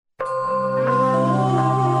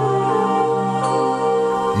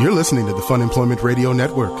You're listening to the Fun Employment Radio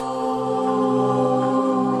Network. The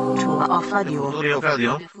future of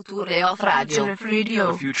radio.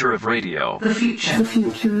 The future of radio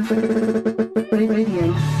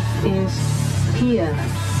is here.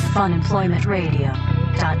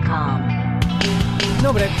 funemploymentradio.com.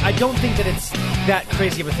 No, but I don't think that it's that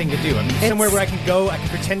crazy of a thing to do. I mean, somewhere where I can go, I can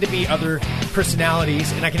pretend to be other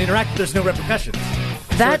personalities, and I can interact. There's no repercussions.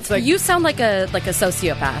 That so like, you sound like a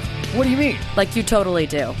sociopath. What do you mean? Like you totally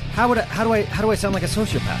do. How do I sound like a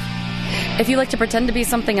sociopath? If you like to pretend to be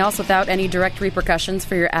something else without any direct repercussions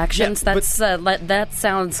for your actions, Yeah, that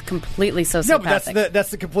sounds completely sociopathic. No, but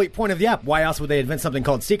that's the complete point of the app. Why else would they invent something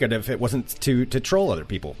called Secret if it wasn't to troll other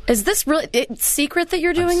people? Is this really secret that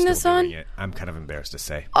you're doing this on? Doing it. I'm kind of embarrassed to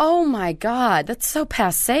say. Oh my God, that's so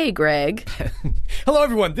passé, Greg. Hello,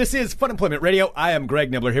 everyone. This is Fun Employment Radio. I am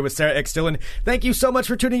Greg Nibbler here with Sarah X. Dillon. Thank you so much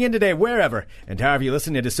for tuning in today, wherever and however you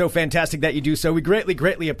listen. It is so fantastic that you do so. We greatly,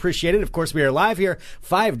 greatly appreciate it. Of course, we are live here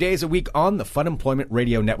 5 days a week on the Fun Employment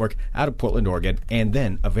Radio Network out of Portland, Oregon, and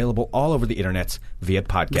then available all over the internets via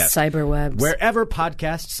podcast. The cyberwebs. Wherever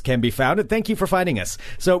podcasts can be found. And thank you for finding us.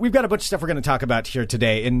 So we've got a bunch of stuff we're going to talk about here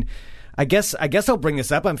today. And I guess I'll bring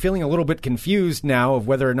this up. I'm feeling a little bit confused now of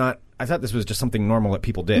whether or not I thought this was just something normal that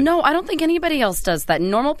people did. No, I don't think anybody else does that.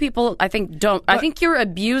 Normal people, I think, don't. I think you're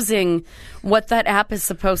abusing what that app is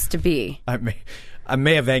supposed to be. I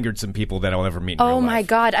may have angered some people that I'll never meet in real life. Oh, my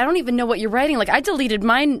God. I don't even know what you're writing. Like, I deleted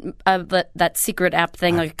mine, that secret app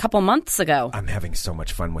thing, like a couple months ago. I'm having so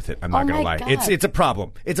much fun with it. I'm not Oh, going to my lie. God. It's a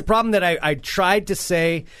problem. It's a problem that I tried to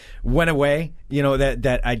say went away,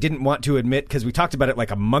 that I didn't want to admit because we talked about it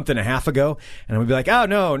like a month and a half ago. And I would be like, oh,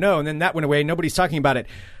 no. And then that went away. Nobody's talking about it.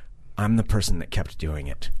 I'm the person that kept doing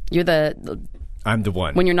it. You're I'm the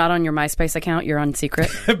one. When you're not on your MySpace account, you're on secret?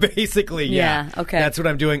 Basically, yeah. Yeah, okay. That's what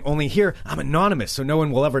I'm doing. Only here, I'm anonymous, so no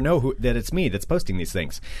one will ever know that it's me that's posting these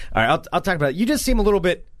things. All right, I'll talk about it. You just seem a little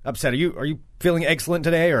bit upset. Are you feeling excellent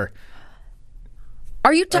today, or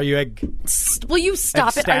Are you Will you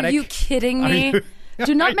stop ecstatic? it? Are you kidding me?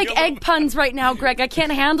 Do not make egg puns right now, Greg. I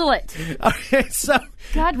can't handle it. Okay, so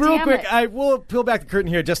God real damn quick, it. I will peel back the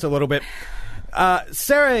curtain here just a little bit.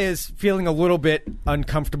 Sarah is feeling a little bit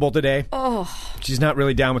uncomfortable today. Oh, she's not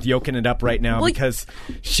really down with yoking it up right now because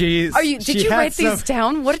she's. Did you write these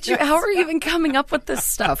down? What did you? How are you even coming up with this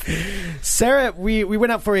stuff? Sarah, we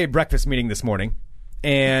went out for a breakfast meeting this morning,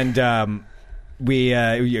 and we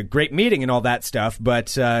a great meeting and all that stuff.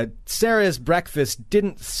 But Sarah's breakfast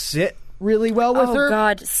didn't sit really well with her. Oh,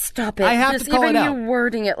 God, stop it. I have to call it out. Even you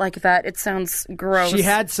wording it like that, it sounds gross. She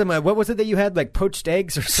had some, what was it that you had, like poached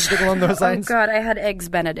eggs or something along those lines? Oh, God, I had Eggs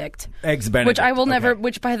Benedict. Eggs Benedict. Which I will okay. never,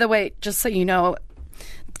 which, by the way, just so you know,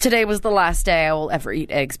 today was the last day I will ever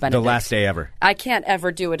eat Eggs Benedict. The last day ever. I can't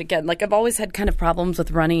ever do it again. Like, I've always had kind of problems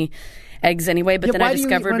with runny eggs anyway, but then I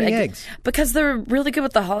discovered... Why do you eat runny eggs? Because they're really good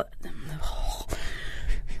with the...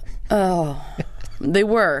 They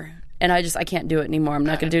were... And I can't do it anymore. I'm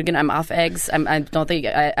not going to do it again. I'm off eggs. I don't think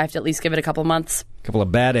I have to at least give it a couple months. A couple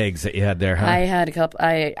of bad eggs that you had there, huh? I had a couple.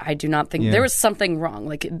 I do not think there was something wrong.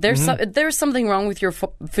 Like there's something wrong with your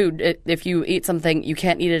food. If you eat something, you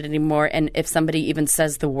can't eat it anymore. And if somebody even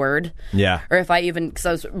says the word, or if because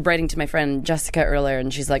I was writing to my friend Jessica earlier,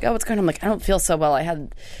 and she's like, "Oh, what's going on?" I'm like, "I don't feel so well. I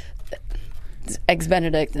had Eggs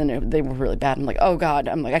Benedict, and they were really bad." I'm like, "Oh God!"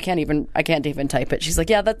 I'm like, I can't even type it. She's like,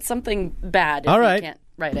 "Yeah, that's something bad. All right. You can't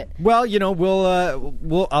write it." Well,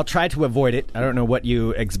 I'll try to avoid it. I don't know what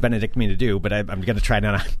you Eggs Benedict me to do, but I'm going to try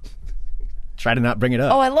to not bring it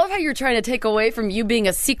up. Oh, I love how you're trying to take away from you being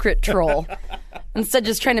a secret troll. Instead,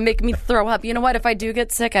 just trying to make me throw up. You know what? If I do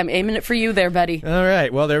get sick, I'm aiming it for you there, buddy. All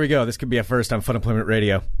right. Well, there we go. This could be a first on Fun Employment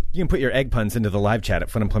Radio. You can put your egg puns into the live chat at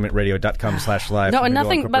funemploymentradio.com/live. No, and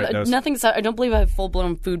nothing. I don't believe I have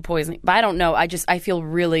full-blown food poisoning. But I don't know. I feel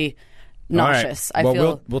really nauseous. All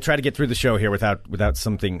right. We'll try to get through the show here without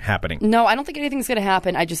something happening. No, I don't think anything's going to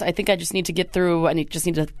happen. I think I just need to get through. I just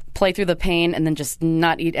need to play through the pain and then just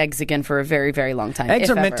not eat eggs again for a very, very long time. Eggs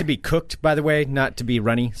are meant to be cooked, by the way, not to be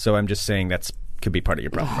runny. So I'm just saying could be part of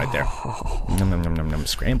your problem right there. Nom, nom, nom, nom, nom.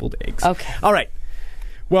 Scrambled eggs. Okay. All right.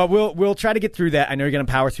 Well, we'll try to get through that. I know you're going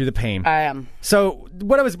to power through the pain. I am. So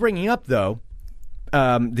what I was bringing up, though,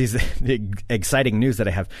 the exciting news that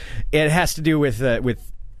I have, it has to do with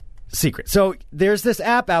Secret. So there's this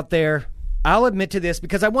app out there. I'll admit to this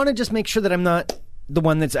because I want to just make sure that I'm not the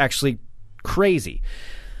one that's actually crazy.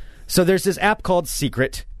 So there's this app called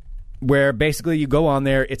Secret, where basically you go on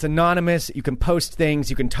there. It's anonymous. You can post things.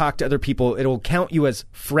 You can talk to other people. It'll count you as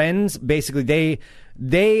friends. Basically,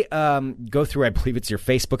 they go through, I believe it's your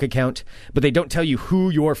Facebook account, but they don't tell you who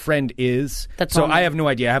your friend is. So I have no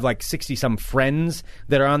idea. I have like 60-some friends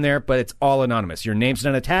that are on there, but it's all anonymous. Your name's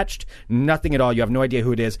not attached, nothing at all. You have no idea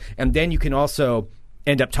who it is. And then you can also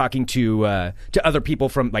end up talking to other people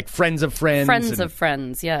from like friends of friends. Friends of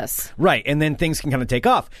friends, yes. Right, and then things can kind of take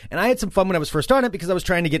off. And I had some fun when I was first on it because I was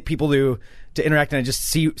trying to get people to interact and I just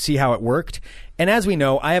see how it worked. And as we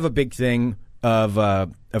know, I have a big thing of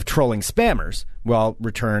trolling spammers. Well,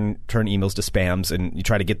 turn emails to spams, and you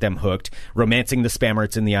try to get them hooked. Romancing the Spammer,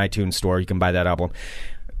 it's in the iTunes store. You can buy that album.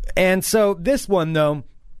 And so this one, though,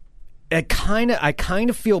 I kind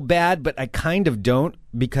of feel bad, but I kind of don't,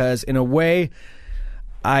 because in a way,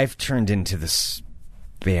 I've turned into the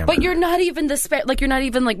spammer. But you're not even you're not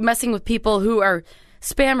even like messing with people who are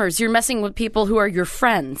spammers. You're messing with people who are your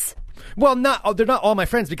friends. Well, they're not all my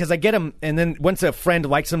friends, because I get them, and then once a friend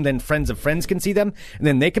likes them, then friends of friends can see them, and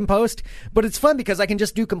then they can post. But it's fun because I can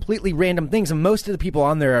just do completely random things, and most of the people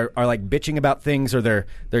on there are like bitching about things, or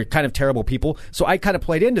they're kind of terrible people. So I kind of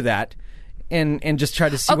played into that and just tried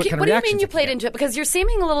to see what kind of reactions. What do you mean you played into it? Because you're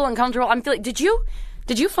seeming a little uncomfortable. I'm feeling.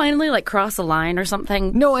 Did you finally like cross a line or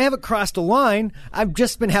something? No, I haven't crossed a line. I've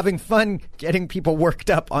just been having fun getting people worked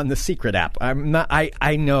up on the secret app. I'm not.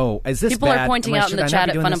 I know. Is this people bad? Are pointing out in the chat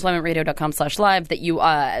at funemploymentradio.com/live that you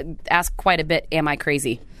ask quite a bit. Am I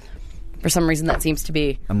crazy? For some reason, that seems to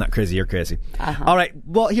be. I'm not crazy. You're crazy. Uh-huh. All right.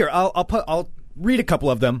 Well, here I'll read a couple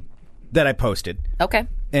of them that I posted. Okay.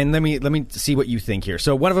 And let me see what you think here.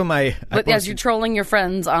 So one of them But as you're trolling your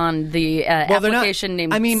friends on the application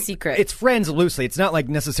named Secret. It's friends loosely. It's not like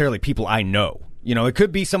necessarily people I know. You know, it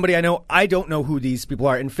could be somebody I know. I don't know who these people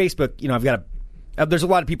are. In Facebook, you know, I've got there's a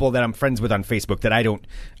lot of people that I'm friends with on Facebook that I don't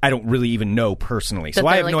really even know personally. So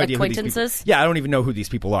I have no idea who these people. Yeah, I don't even know who these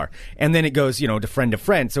people are. And then it goes, you know, to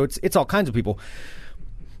friend. So it's all kinds of people.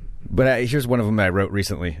 But here's one of them that I wrote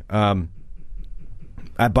recently.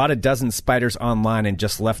 I bought a dozen spiders online and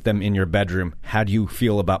just left them in your bedroom. How do you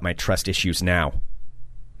feel about my trust issues now?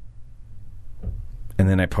 And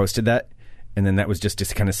then I posted that, and then that was just to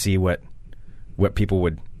kind of see what people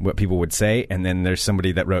would say. And then there's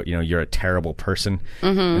somebody that wrote, you know, you're a terrible person.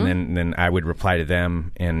 Mm-hmm. And then I would reply to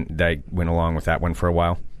them, and I went along with that one for a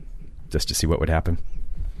while, just to see what would happen.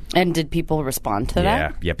 And did people respond to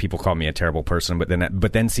that? Yeah, people call me a terrible person, but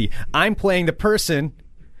then see, I'm playing the person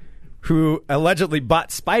who allegedly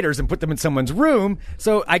bought spiders and put them in someone's room,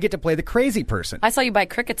 so I get to play the crazy person. I saw you buy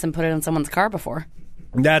crickets and put it in someone's car before.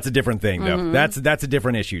 That's a different thing, though. Mm-hmm. That's a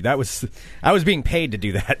different issue. I was being paid to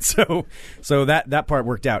do that, so that part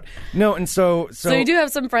worked out. No, and so you do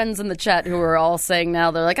have some friends in the chat who are all saying now,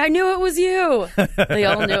 they're like, I knew it was you. They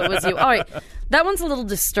all knew it was you. All right, that one's a little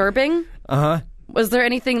disturbing. Uh-huh. Was there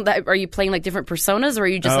anything are you playing like different personas, or are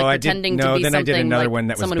you just pretending to be something I did another like one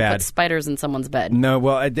that was someone bad. who put spiders in someone's bed? No,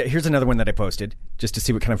 well, here's another one that I posted just to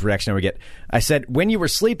see what kind of reaction I would get. I said, when you were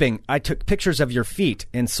sleeping, I took pictures of your feet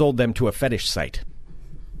and sold them to a fetish site.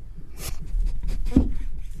 And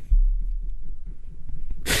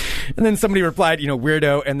then somebody replied, you know,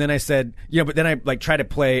 weirdo. And then I said, you know, but then I like try to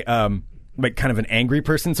play like kind of an angry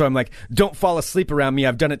person. So I'm like, don't fall asleep around me.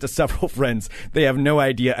 I've done it to several friends. They have no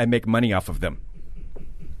idea I make money off of them.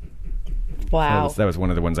 Wow. That was one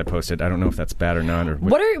of the ones I posted. I don't know if that's bad or not.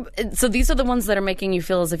 So these are the ones that are making you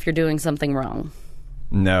feel as if you're doing something wrong?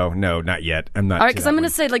 No, not yet. I'm not. All right, because I'm going to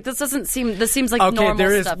say, like, this seems like normal stuff.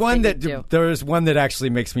 Okay, there is one that actually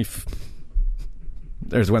makes me...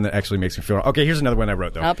 There's one that actually makes me feel... Okay, here's another one I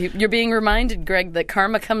wrote, though. You're being reminded, Greg, that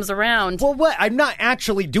karma comes around. Well, what? I'm not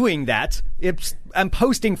actually doing that. I'm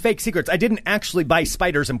posting fake secrets. I didn't actually buy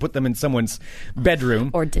spiders and put them in someone's bedroom.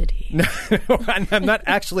 Or did he? No, I'm not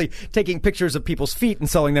actually taking pictures of people's feet and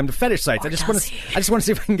selling them to fetish sites. I just want to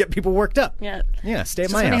see if I can get people worked up. Yeah, stay at my house.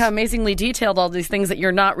 It's funny how amazingly detailed all these things that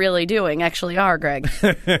you're not really doing actually are, Greg.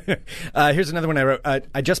 Here's another one I wrote.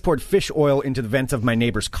 I just poured fish oil into the vents of my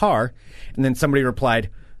neighbor's car, and then somebody replied,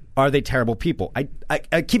 "Are they terrible people?"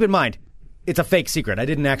 I keep in mind, it's a fake secret. I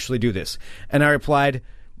didn't actually do this. And I replied,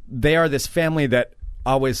 they are this family that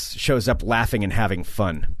always shows up laughing and having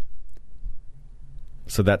fun.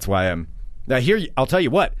 So that's why I'm... Now here, I'll tell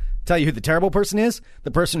you what. Tell you who the terrible person is?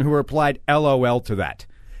 The person who replied LOL to that.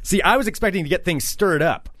 See, I was expecting to get things stirred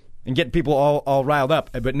up and get people all riled up.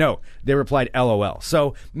 But no, they replied LOL.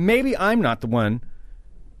 So maybe I'm not the one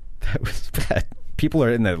that was bad. People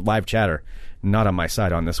are in the live chatter. Not on my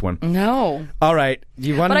side on this one. No. All right. Do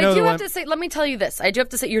you want to know But I do the have to say, let me tell you this. I do have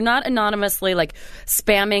to say, you're not anonymously, like,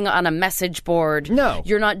 spamming on a message board. No.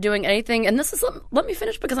 You're not doing anything. And this is, let me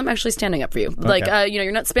finish because I'm actually standing up for you. Okay. Like,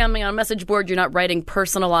 you're not spamming on a message board. You're not writing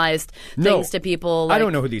personalized things to people. Like, I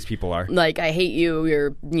don't know who these people are. Like, I hate you.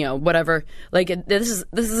 You're, whatever. Like, this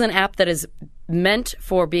is an app that is meant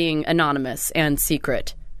for being anonymous and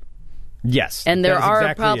secret. Yes. And there are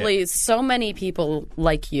exactly probably so many people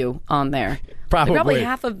like you on there. Probably. Probably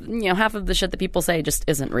half of the shit that people say just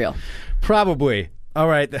isn't real. Probably. All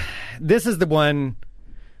right. This is the one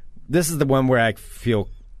where I feel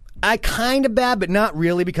kind of bad, but not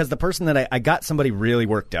really, because the person that I got somebody really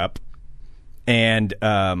worked up, and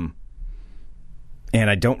I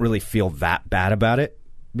don't really feel that bad about it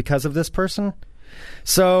because of this person.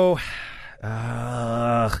 So,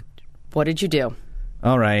 what did you do?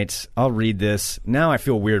 All right, I'll read this. Now I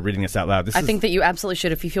feel weird reading this out loud. I think that you absolutely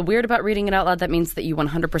should. If you feel weird about reading it out loud, that means that you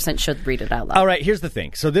 100% should read it out loud. All right, here's the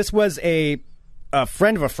thing. So this was a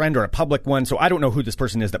friend of a friend or a public one, so I don't know who this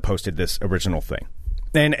person is that posted this original thing.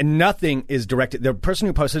 And nothing is directed. The person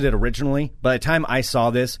who posted it originally, by the time I saw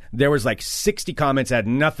this, there was like 60 comments that had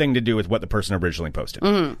nothing to do with what the person originally posted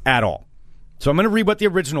at all. So I'm going to read what the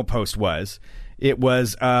original post was. It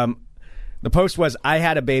was, the post was, I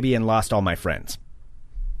had a baby and lost all my friends.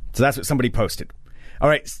 So that's what somebody posted. All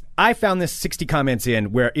right, I found this 60 comments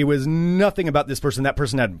in where it was nothing about this person. That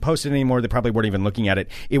person hadn't posted anymore. They probably weren't even looking at it.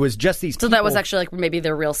 It was just these people. So that was actually like maybe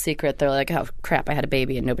their real secret. They're like, oh, crap, I had a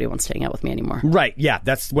baby and nobody wants to hang out with me anymore. Right, yeah,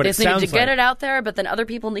 that's what it sounds like. They needed to get it out there, but then other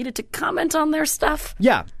people needed to comment on their stuff.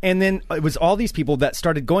 Yeah, and then it was all these people that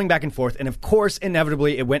started going back and forth, and of course,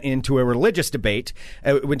 inevitably, it went into a religious debate.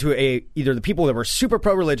 It went to either the people that were super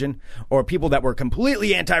pro-religion or people that were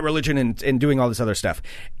completely anti-religion and doing all this other stuff.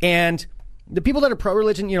 And the people that are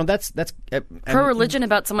pro-religion, that's pro-religion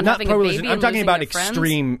about someone having a baby. I'm talking about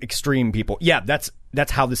extreme people. Yeah, that's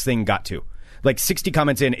how this thing got to. Like 60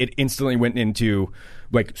 comments in, it instantly went into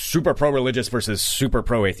like super pro-religious versus super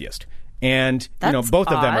pro-atheist, and that's both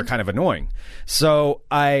odd. of them are kind of annoying. So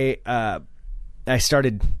I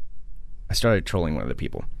started trolling one of the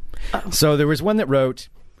people. Uh-oh. So there was one that wrote,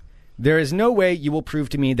 "There is no way you will prove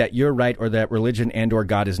to me that you're right or that religion and or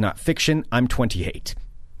God is not fiction. I'm 28.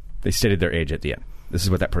 They stated their age at the end. This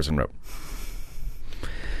is what that person wrote.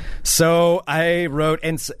 So I wrote,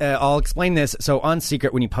 and I'll explain this. So on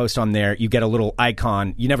Secret, when you post on there, you get a little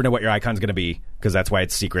icon. You never know what your icon's going to be because that's why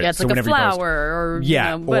it's secret. Yeah, it's so like a flower or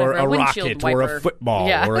or a rocket wiper. or a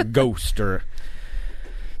football or a ghost.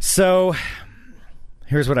 So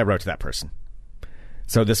here's what I wrote to that person.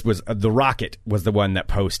 So this was the rocket was the one that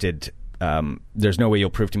posted, there's no way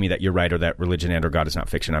you'll prove to me that you're right or that religion and or God is not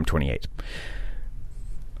fiction. I'm 28.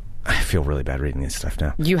 I feel really bad reading this stuff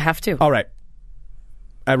now. You have to. All right.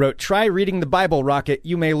 I wrote, try reading the Bible, Rocket.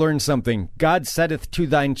 You may learn something. God saith to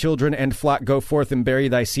thine children and flock, go forth and bury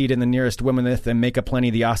thy seed in the nearest womaneth and make a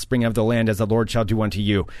plenty the offspring of the land as the Lord shall do unto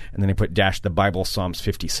you. And then he put the Bible, Psalms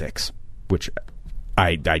 56, which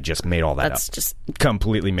I just made all that up. That's just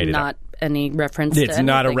completely made it up. Not any reference It's to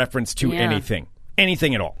not anything. A reference to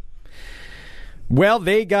anything at all. Well,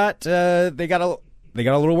 they got a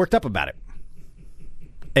little worked up about it.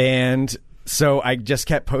 And so I just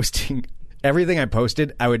kept posting everything I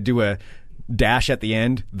posted. I would do a dash at the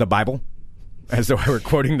end, the Bible, as though I were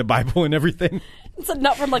quoting the Bible and everything. So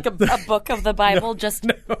not from like a book of the Bible, just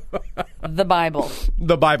the Bible.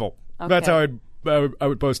 The Bible. Okay. That's how I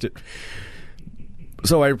would post it.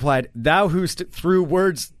 So I replied, thou who'st through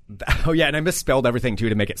words. Oh, yeah, and I misspelled everything, too,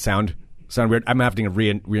 to make it sound weird. I'm having to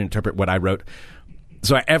reinterpret what I wrote.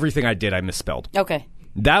 So everything I did, I misspelled. Okay.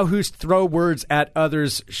 Thou who'st throw words at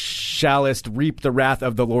others shallest reap the wrath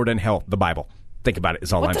of the Lord in hell. The Bible. Think about it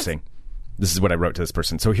is all I'm saying. This is what I wrote to this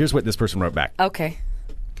person. So here's what this person wrote back. Okay.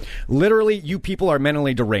 Literally, you people are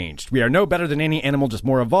mentally deranged. We are no better than any animal, just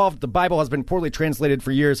more evolved. The Bible has been poorly translated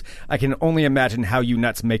for years. I can only imagine how you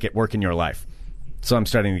nuts make it work in your life. So I'm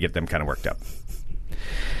starting to get them kind of worked up.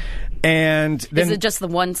 And then, is it just the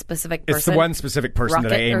one specific person? It's the one specific person Rocket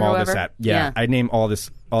that I aim all this whoever? at. Yeah, I name all this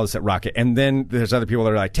at Rocket. And then there's other people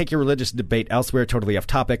that are like, take your religious debate elsewhere, totally off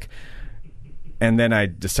topic. And then I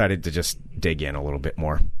decided to just dig in a little bit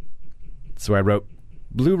more. So I wrote,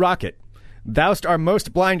 Blue Rocket, thou'st are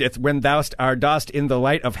most blindeth when thou'st are dost in the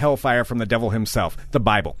light of hellfire from the devil himself, the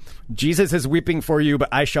Bible. Jesus is weeping for you, but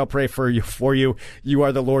I shall pray for you. You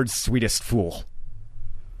are the Lord's sweetest fool.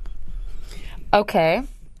 Okay.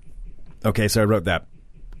 Okay, so I wrote that.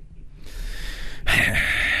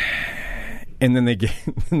 And then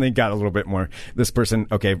they got a little bit more. This person,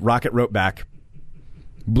 okay, Rocket wrote back,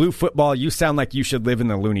 Blue Football, you sound like you should live in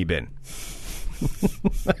the loony bin.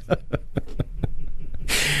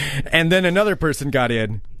 And then another person got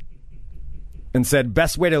in and said,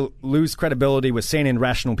 best way to lose credibility with sane and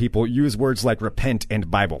rational people, use words like repent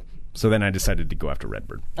and Bible. So then I decided to go after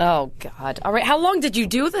Redbird. Oh, God. All right. How long did you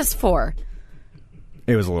do this for?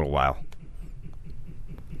 It was a little while.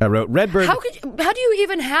 I wrote, Redbird... How do you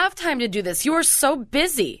even have time to do this? You are so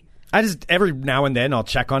busy. I just, every now and then, I'll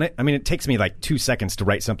check on it. I mean, it takes me like 2 seconds to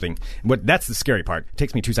write something. That's the scary part. It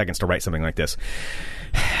takes me 2 seconds to write something like this.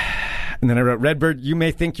 And then I wrote, Redbird, you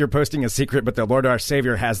may think you're posting a secret, but the Lord our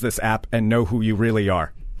Savior has this app and know who you really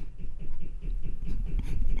are.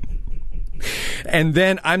 And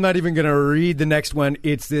then I'm not even going to read the next one.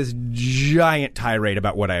 It's this giant tirade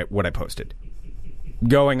about what I posted,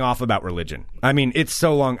 going off about religion. I mean, it's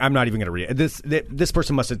so long. I'm not even going to read it. This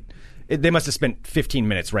person must have spent 15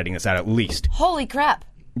 minutes writing this out at least. Holy crap!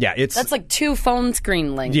 Yeah, that's like 2 phone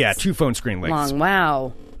screen links. Yeah, 2 phone screen links. Long.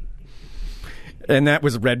 Wow. And that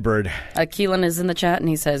was Redbird. Keelan is in the chat and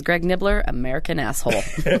he says, Greg Nibbler, American asshole.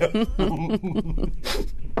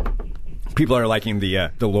 People are liking the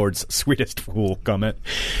Lord's sweetest fool comment.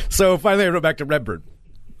 So finally I wrote back to Redbird.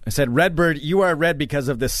 I said, Redbird, you are red because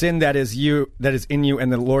of the sin that is in you,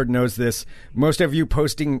 and the Lord knows this. Most of you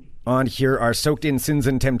posting on here are soaked in sins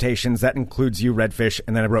and temptations. That includes you, Redfish.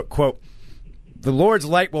 And then I wrote, quote, the Lord's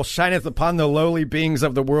light will shineth upon the lowly beings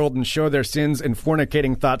of the world and show their sins and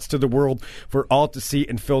fornicating thoughts to the world for all to see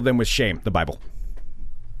and fill them with shame. The Bible.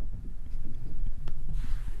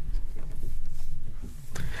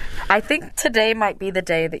 I think today might be the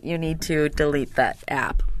day that you need to delete that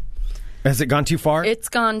app. Has it gone too far? It's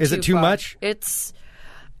gone too far. Is it too much?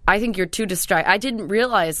 I think you're too distracted. I didn't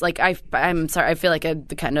realize, like, I'm sorry, I feel like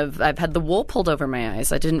I've had the wool pulled over my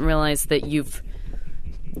eyes. I didn't realize that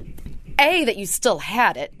that you still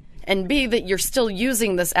had it, and B, that you're still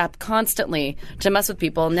using this app constantly to mess with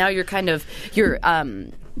people. Now it's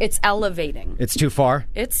elevating. It's too far?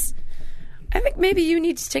 I think maybe you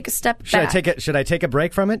need to take a step back. Should I take a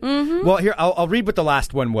break from it? Mm-hmm. Well, here, I'll read what the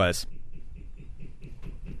last one was.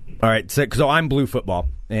 All right, so I'm Blue Football,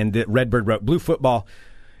 and Redbird wrote, Blue Football,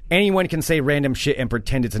 anyone can say random shit and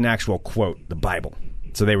pretend it's an actual quote, the Bible.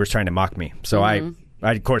 So they were trying to mock me. So I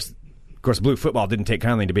of course, Blue Football didn't take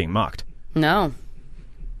kindly to being mocked. No.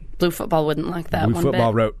 Blue Football wouldn't like that Blue one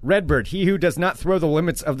Football bit. wrote, Redbird, he who does not throw the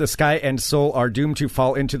limits of the sky and soul are doomed to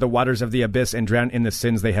fall into the waters of the abyss and drown in the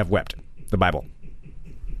sins they have wept. The Bible.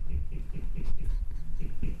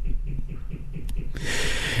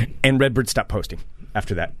 And Redbird stopped posting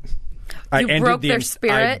after that. You broke their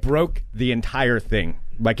spirit? I broke the entire thing.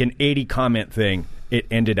 Like an 80 comment thing. It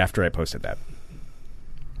ended after I posted that.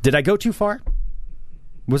 Did I go too far?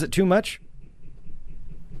 Was it too much?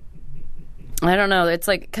 I don't know. It's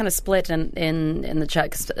like kind of split in the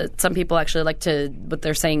chat. 'Cause some people actually like to, what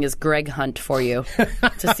they're saying is Greg hunt for you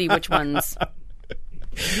to see which ones.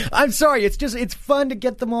 I'm sorry. It's fun to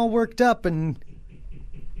get them all worked up, and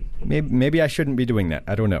maybe I shouldn't be doing that.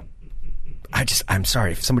 I don't know. I'm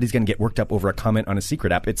sorry. If somebody's going to get worked up over a comment on a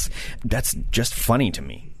secret app, that's just funny to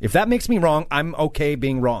me. If that makes me wrong, I'm okay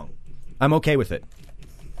being wrong. I'm okay with it.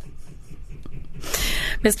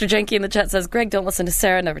 Mr. Jenke in the chat says, Greg, don't listen to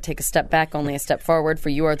Sarah. Never take a step back, only a step forward, for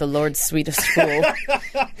you are the Lord's sweetest fool.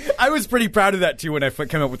 I was pretty proud of that, too, when I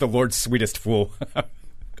came up with the Lord's sweetest fool.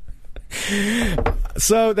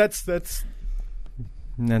 So that's what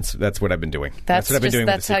I've been doing. That's what I've been doing.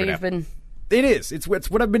 That's with the how you've app. been. It is. It's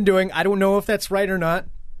what I've been doing. I don't know if that's right or not.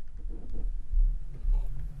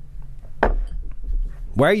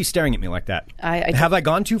 Why are you staring at me like that? Have I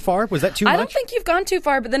gone too far? Was that too much? I don't think you've gone too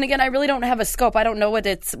far, but then again, I really don't have a scope. I don't know what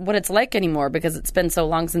it's like anymore because it's been so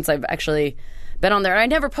long since I've actually been on there. And I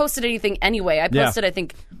never posted anything anyway. I posted, I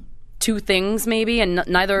think, 2 things maybe, and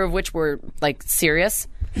neither of which were like serious.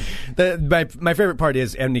 My favorite part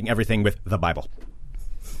is ending everything with the Bible.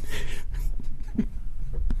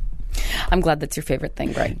 I'm glad that's your favorite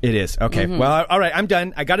thing, Greg. It is. Okay. Mm-hmm. Well, all right. I'm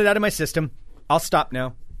done. I got it out of my system. I'll stop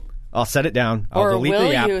now. I'll set it down. I'll delete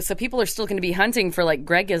the app. Or will you? So people are still going to be hunting for like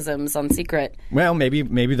Gregisms on secret. Well, maybe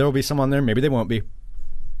there will be some on there. Maybe they won't be.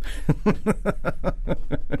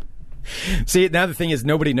 See, now the thing is,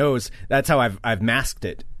 nobody knows. That's how I've masked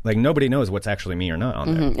it. Like, nobody knows what's actually me or not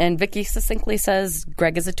on there. And Vicky succinctly says,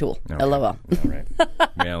 Greg is a tool. Okay. LOL. All right.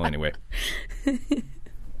 Well, anyway.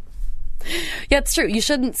 Yeah, it's true. You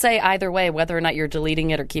shouldn't say either way whether or not you're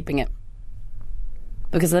deleting it or keeping it.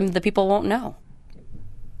 Because then the people won't know.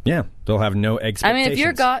 Yeah, they'll have no expectations. I mean, if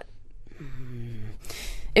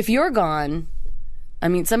you're gone, I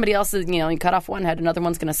mean, somebody else is, you cut off one head, another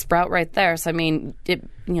one's going to sprout right there. So, I mean, it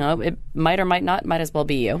might or might not, might as well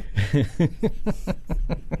be you.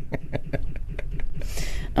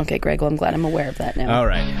 Okay, Greg, well, I'm glad I'm aware of that now. All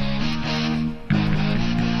right.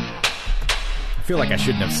 I feel like I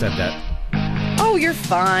shouldn't have said that. Oh, you're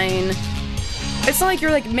fine. It's not like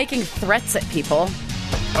you're, like, making threats at people.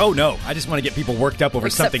 Oh, no. I just want to get people worked up over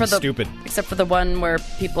something stupid. Except for the one where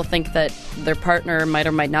people think that their partner might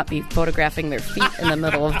or might not be photographing their feet in the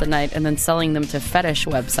middle of the night and then selling them to fetish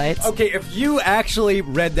websites. Okay, if you actually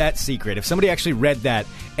read that secret, if somebody actually read that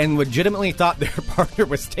and legitimately thought their partner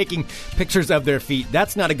was taking pictures of their feet,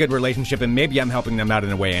 that's not a good relationship, and maybe I'm helping them out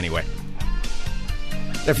in a way anyway.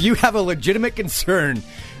 If you have a legitimate concern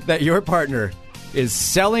that your partner is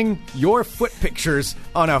selling your foot pictures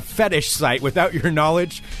on a fetish site without your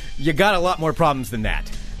knowledge, you got a lot more problems than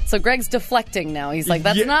that. So Greg's deflecting now. He's like,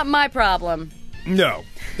 that's not my problem. No,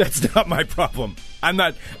 that's not my problem. I'm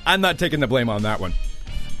not taking the blame on that one.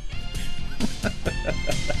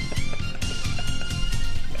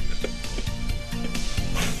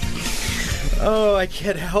 Oh, I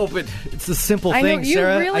can't help it. It's a simple thing, I know, you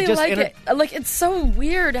Sarah. really like it. Like, it's so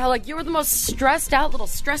weird how, like, you were the most stressed out little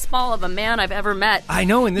stress ball of a man I've ever met. I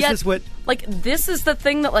know, and this is what... Like, this is the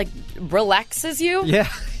thing that, like, relaxes you? Yeah,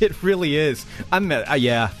 it really is.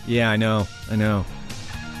 Yeah, I know.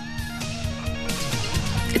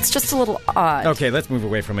 It's just a little odd. Okay, let's move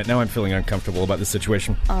away from it. Now I'm feeling uncomfortable about this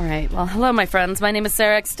situation. All right. Well, hello, my friends. My name is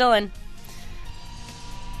Sarah X. Dillon.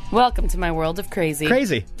 Welcome to my world of crazy.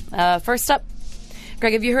 Crazy. First up,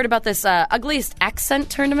 Greg, have you heard about this ugliest accent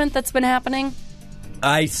tournament that's been happening?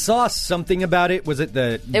 I saw something about it. Was it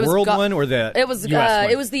the world one or the US one?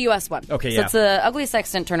 It was the U.S. one. Okay, so it's the ugliest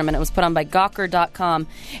accent tournament. It was put on by Gawker.com,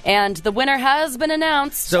 and the winner has been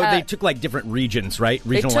announced. So they took, like, different regions, right?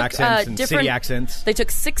 Regional accents and city accents. They took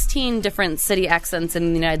 16 different city accents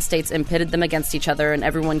in the United States and pitted them against each other, and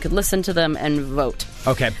everyone could listen to them and vote.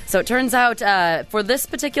 Okay. So it turns out for this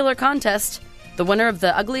particular contest, the winner of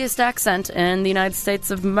the ugliest accent in the United States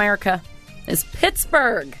of America is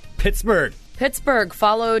Pittsburgh. Pittsburgh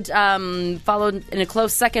followed in a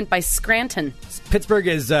close second by Scranton. Pittsburgh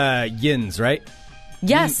is Yins, right?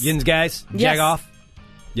 Yes. Yins guys? Yes. Jag-off?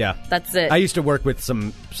 Yeah. That's it. I used to work with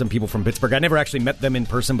some people from Pittsburgh. I never actually met them in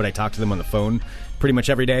person, but I talked to them on the phone pretty much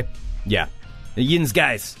every day. Yeah. The Yins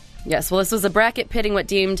guys. Yes, well, this was a bracket pitting what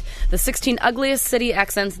deemed the 16 ugliest city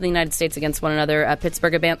accents in the United States against one another.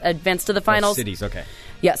 Pittsburgh advanced to the finals. Cities, okay.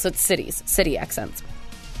 Yeah, so it's city accents.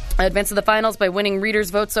 Advanced to the finals by winning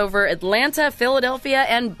readers' votes over Atlanta, Philadelphia,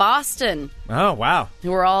 and Boston. Oh, wow.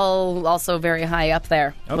 Who are all also very high up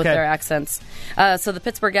there with their accents. So the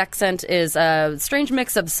Pittsburgh accent is a strange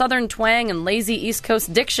mix of southern twang and lazy East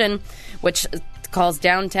Coast diction, which calls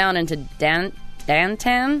downtown into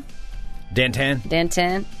Dantan?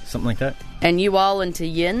 Dantan. Something like that. And you all into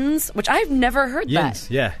yins, which I've never heard Yins,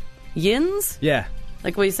 that. yeah. Yins? Yeah.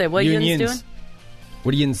 Like what do you say? What yins doing?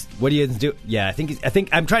 What do yins do? Yeah, I think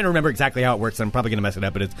I'm trying to remember exactly how it works. I'm probably going to mess it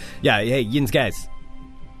up, but it's hey, yins guys.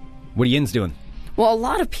 What are yins doing? Well, a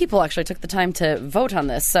lot of people actually took the time to vote on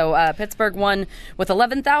this. So Pittsburgh won with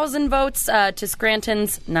 11,000 votes to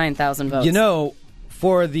Scranton's 9,000 votes. You know,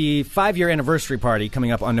 for the 5-year anniversary party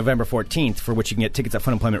coming up on November 14th, for which you can get tickets at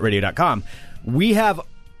funemploymentradio.com, we have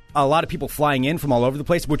a lot of people flying in from all over the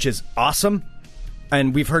place, which is awesome.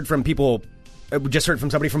 And we've heard from people, we just heard from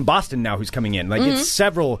somebody from Boston now who's coming in. Like, it's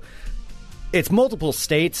multiple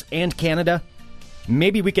states and Canada.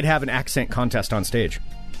 Maybe we could have an accent contest on stage.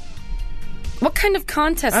 What kind of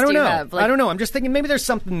contest do you have? I don't know. I'm just thinking maybe there's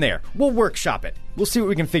something there. We'll workshop it. We'll see what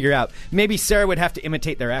we can figure out. Maybe Sarah would have to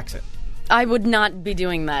imitate their accent. I would not be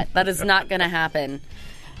doing that. That is not going to happen.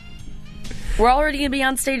 We're already going to be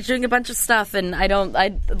on stage doing a bunch of stuff, and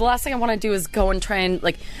the last thing I want to do is go and try and,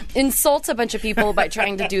 like, insult a bunch of people by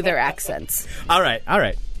trying to do their accents. All right.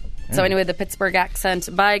 So anyway, the Pittsburgh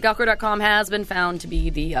accent by Gawker.com has been found to be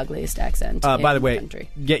the ugliest accent in by the way, the country.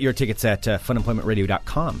 Get your tickets at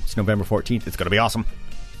funemploymentradio.com. It's November 14th. It's going to be awesome.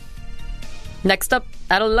 Next up,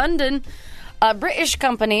 out of London, a British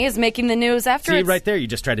company is making the news after See, right there, you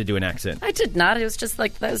just tried to do an accent. I did not. It was just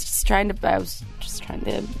like, I was just trying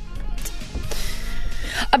to...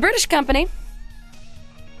 A British company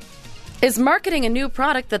is marketing a new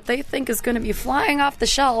product that they think is going to be flying off the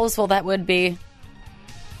shelves. Well, that would be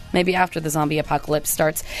maybe after the zombie apocalypse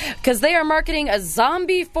starts, because they are marketing a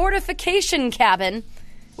zombie fortification cabin,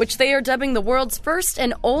 which they are dubbing the world's first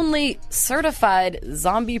and only certified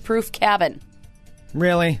zombie-proof cabin.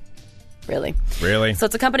 Really? So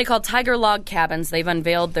it's a company called Tiger Log Cabins. They've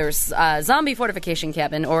unveiled their zombie fortification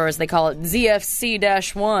cabin, or as they call it,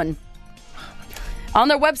 ZFC-1. On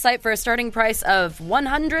their website for a starting price of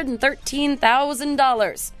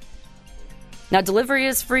 $113,000. Now, delivery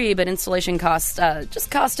is free, but installation costs just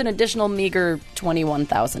cost an additional meager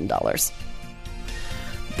 $21,000.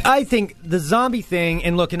 I think the zombie thing,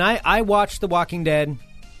 and look, and I watched The Walking Dead.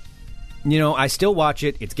 You know, I still watch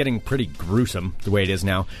it. It's getting pretty gruesome the way it is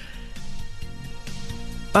now.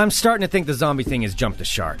 I'm starting to think the zombie thing has jumped the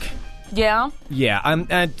shark. Yeah? Yeah, I'm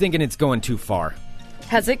thinking it's going too far.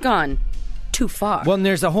 Has it gone too far? Well, and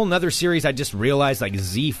there's a whole nother series I just realized, like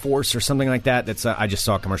Z-Force or something like that. That's I just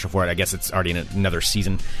saw a commercial for it. I guess it's already in another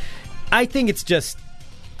season. I think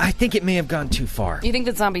it may have gone too far. You think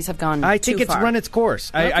that zombies have gone too far? I think it's run its course.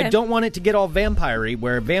 Okay. I don't want it to get all vampire-y,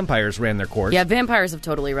 where vampires ran their course. Yeah, vampires have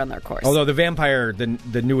totally run their course. Although the vampire,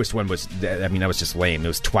 the newest one was, that was just lame. It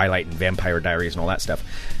was Twilight and Vampire Diaries and all that stuff.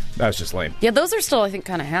 That was just lame. Yeah, those are still, I think,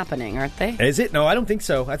 kind of happening, aren't they? Is it? No, I don't think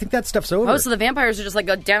so. I think that stuff's over. Oh, so the vampires are just like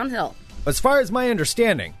go downhill. As far as my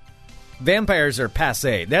understanding, vampires are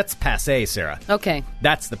passé. That's passé, Sarah. Okay.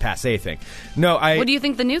 That's the passé thing. No, What do you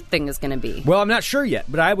think the new thing is going to be? Well, I'm not sure yet,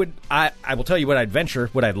 but I will tell you what I'd venture,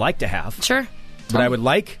 what I'd like to have. Sure. What I would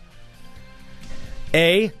like.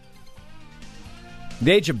 The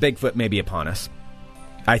age of Bigfoot may be upon us.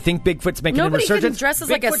 I think Bigfoot's making a resurgence. Nobody even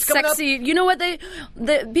dresses like a sexy... You know what?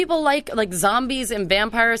 The people like zombies and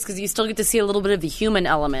vampires because you still get to see a little bit of the human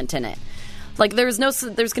element in it. Like, there's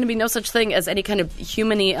going to be no such thing as any kind of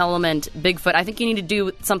human-y element Bigfoot. I think you need to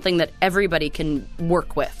do something that everybody can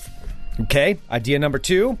work with. Okay, idea number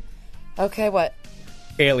 2. Okay, what?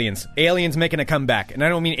 Aliens. Aliens making a comeback. And I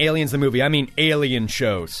don't mean Aliens the movie, I mean alien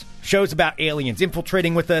shows. Shows about aliens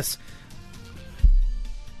infiltrating with us.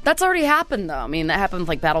 That's already happened, though. I mean, that happened with,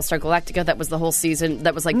 like, Battlestar Galactica. That was the whole season.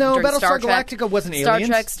 That was, like, no, during Battlestar Star Trek. Galactica wasn't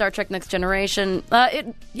aliens. Star Trek Next Generation.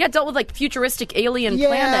 It dealt with, like, futuristic alien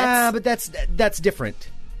planets. Yeah, but that's different.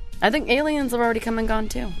 I think aliens have already come and gone,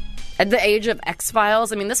 too. At the age of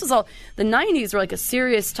X-Files, I mean, this was all... The 90s were, like, a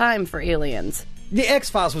serious time for aliens. The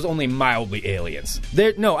X-Files was only mildly aliens.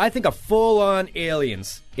 I think a full-on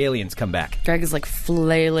aliens come back. Greg is, like,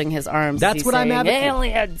 flailing his arms. That's what I'm advocating.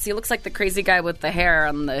 Aliens! He looks like the crazy guy with the hair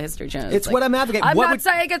on the History Channel. It's like, what I'm advocating. I'm not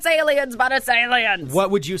saying it's aliens, but it's aliens!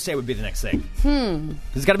 What would you say would be the next thing?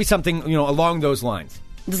 There's got to be something, along those lines.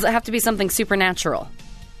 Does it have to be something supernatural?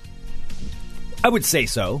 I would say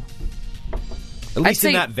so. At least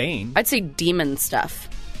in that vein. I'd say demon stuff.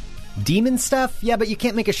 Demon stuff? Yeah, but you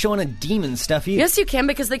can't make a show on a demon stuff either. Yes, you can,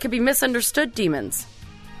 because they could be misunderstood demons.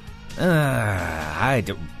 Wow,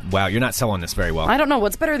 you're not selling this very well. I don't know.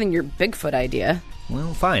 What's better than your Bigfoot idea?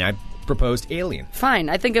 Well, fine. I proposed alien. Fine.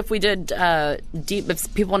 I think if we did,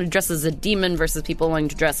 if people wanted to dress as a demon versus people wanting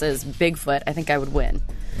to dress as Bigfoot, I think I would win.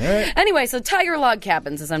 All right. Anyway, so Tiger Log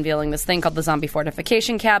Cabins is unveiling this thing called the Zombie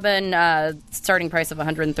Fortification Cabin, starting price of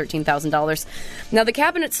 $113,000. Now, the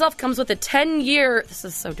cabin itself comes with a 10-year... This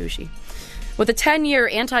is so douchey. With a 10-year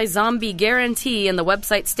anti-zombie guarantee, and the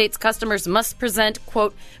website states customers must present,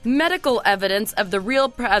 quote, medical evidence of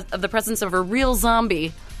the presence of a real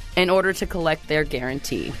zombie in order to collect their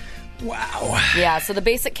guarantee. Wow. Yeah, so the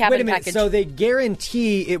basic cabin Wait a minute, package... so they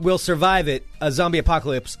guarantee it will survive a zombie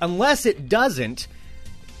apocalypse unless it doesn't,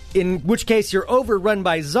 in which case you're overrun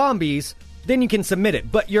by zombies, then you can submit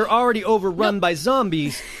it. But you're already overrun by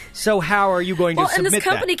zombies, so how are you going to submit that? Well, and this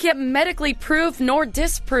company can't medically prove nor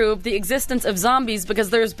disprove the existence of zombies because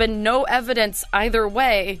there's been no evidence either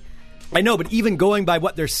way. I know, but even going by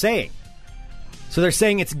what they're saying. So they're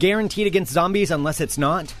saying it's guaranteed against zombies unless it's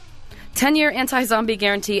not? 10-year anti-zombie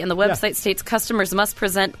guarantee, and the website states customers must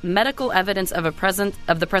present medical evidence of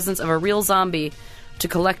the presence of a real zombie to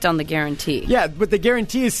collect on the guarantee. Yeah, but the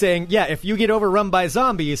guarantee is saying, if you get overrun by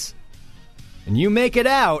zombies and you make it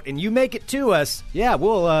out and you make it to us,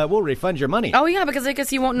 we'll refund your money. Oh, yeah, because I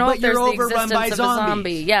guess you won't know if there's the existence of a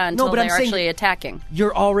zombie. Yeah, until they're actually attacking.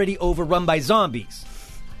 You're already overrun by zombies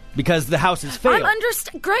because the house is failed.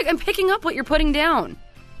 Greg, I'm picking up what you're putting down.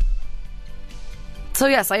 So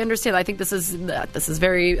yes, I understand. I think this is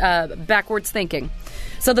very backwards thinking.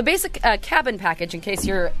 So the basic cabin package, in case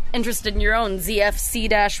you're interested in your own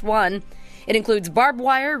ZFC-1, it includes barbed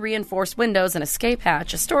wire, reinforced windows, an escape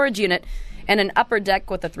hatch, a storage unit, and an upper deck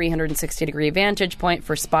with a 360-degree vantage point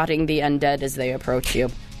for spotting the undead as they approach you.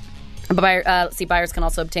 Buyers can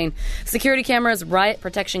also obtain security cameras, riot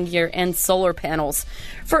protection gear, and solar panels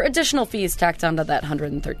for additional fees tacked onto that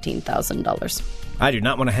 $113,000. I do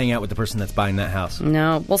not want to hang out with the person that's buying that house.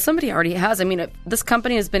 No. Well, somebody already has. I mean, this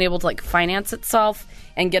company has been able to, finance itself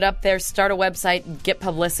and get up there, start a website, get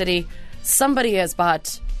publicity. Somebody has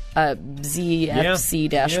bought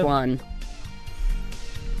ZFC-1.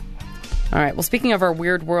 All right. Well, speaking of our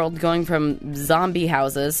weird world going from zombie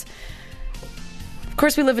houses... Of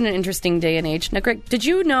course, we live in an interesting day and age. Now, Greg, did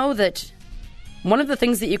you know that one of the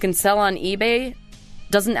things that you can sell on eBay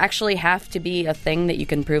doesn't actually have to be a thing that you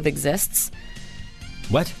can prove exists?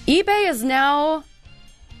 What? eBay is now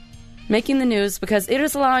Making the news because it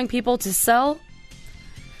is allowing people to sell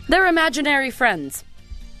their imaginary friends.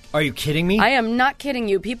 Are you kidding me? I am not kidding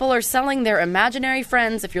you. People are selling their imaginary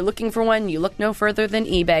friends. If you're looking for one, you look no further than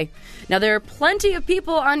eBay. Now, there are plenty of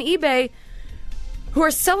people on eBay who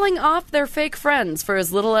are selling off their fake friends for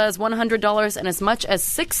as little as $100 and as much as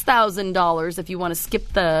 $6,000 if you want to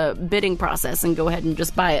skip the bidding process and go ahead and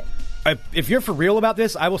just buy it. If you're for real about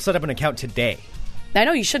this, I will set up an account today. I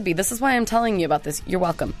know you should be. This is why I'm telling you about this. You're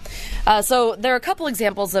welcome. So there are a couple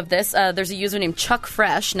examples of this. There's a user named Chuck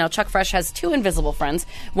Fresh. Now, Chuck Fresh has two invisible friends,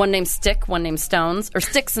 one named Stick, one named Stones, or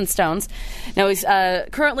Sticks and Stones. Now, he's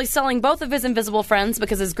currently selling both of his invisible friends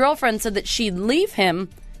because his girlfriend said that she'd leave him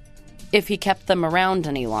if he kept them around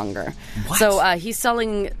any longer. What? So he's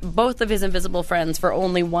selling both of his invisible friends for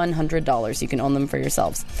only $100. You can own them for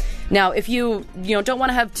yourselves. Now, if you don't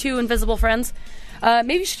want to have two invisible friends,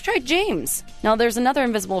 maybe you should try James. Now, there's another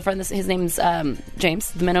invisible friend. His name's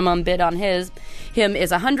James. The minimum bid on him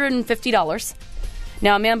is $150.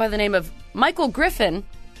 Now, a man by the name of Michael Griffin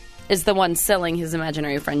is the one selling his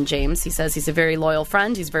imaginary friend James. He says he's a very loyal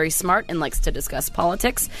friend. He's very smart and likes to discuss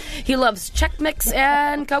politics. He loves Chex Mix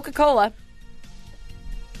and Coca-Cola.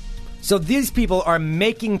 So these people are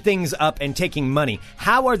making things up and taking money.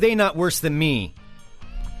 How are they not worse than me?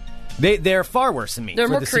 They're far worse than me. They're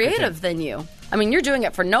more creative than you. I mean, you're doing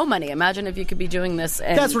it for no money. Imagine if you could be doing this.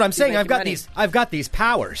 And that's what I'm saying. I've got money. these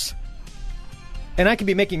powers, and I could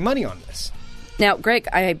be making money on this. Now, Greg,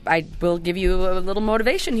 I will give you a little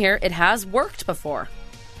motivation here. It has worked before.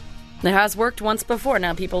 It has worked once before.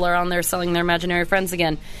 Now people are on there selling their imaginary friends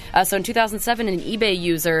again. So in 2007, an eBay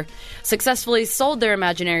user successfully sold their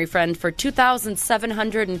imaginary friend for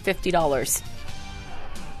 $2,750.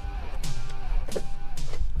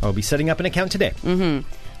 I'll be setting up an account today. Mm-hmm.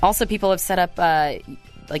 Also, people have set up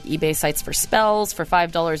like eBay sites for spells. For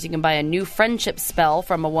 $5, you can buy a new friendship spell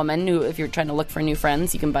from a woman who, if you're trying to look for new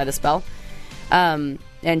friends, you can buy the spell. And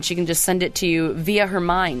she can just send it to you via her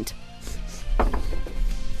mind.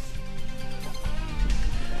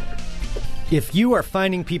 If you are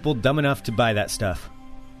finding people dumb enough to buy that stuff,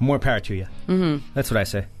 more power to you. Mm-hmm. That's what I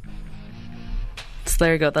say. So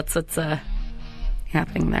there you go. That's what's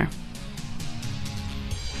happening there.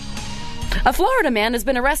 A Florida man has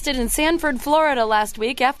been arrested in Sanford, Florida last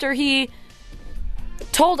week after he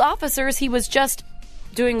told officers he was just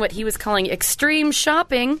doing what he was calling extreme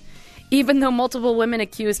shopping, even though multiple women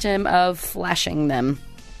accused him of flashing them.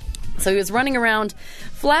 So he was running around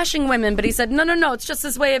flashing women, but he said, no, it's just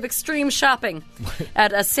his way of extreme shopping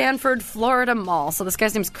at a Sanford, Florida mall. So this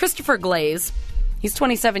guy's name is Christopher Glaze. He's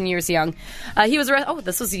 27 years young. He was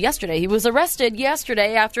this was yesterday. He was arrested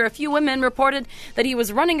yesterday after a few women reported that he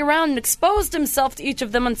was running around and exposed himself to each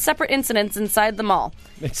of them on separate incidents inside the mall.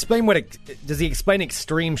 Explain does he explain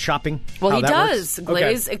extreme shopping? Well, he does.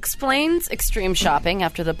 Glaze explains extreme shopping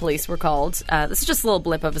after the police were called. This is just a little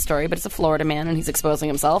blip of a story, but it's a Florida man and he's exposing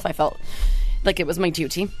himself. I felt like it was my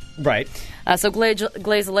duty. Right. So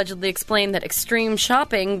Glaze allegedly explained that extreme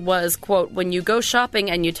shopping was, quote, when you go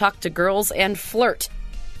shopping and you talk to girls and flirt,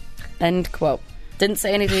 end quote. Didn't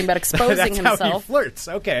say anything about exposing That's himself. That's how he flirts.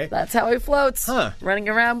 Okay. That's how he floats. Huh. Running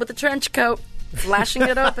around with a trench coat, flashing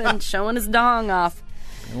it open, showing his dong off.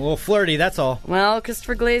 A little flirty, that's all. Well,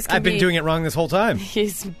 Christopher Glaze I've been doing it wrong this whole time.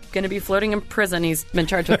 He's going to be floating in prison. He's been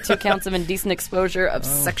charged with 2 counts of indecent exposure of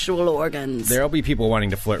sexual organs. There'll be people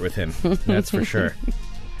wanting to flirt with him. That's for sure.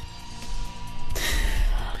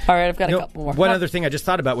 All right, I've got a couple more. One other thing I just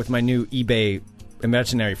thought about with my new eBay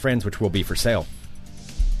imaginary friends, which will be for sale.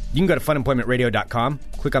 You can go to funemploymentradio.com,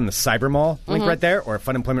 click on the Cybermall link right there, or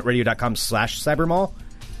funemploymentradio.com/cybermall.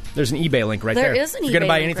 There's an eBay link right there. There is an eBay If you're going to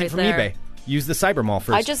buy link anything right from there. eBay, use the Cybermall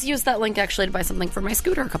first. I just used that link actually to buy something for my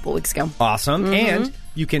scooter a couple weeks ago. Awesome. And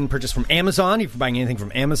you can purchase from Amazon. If you're buying anything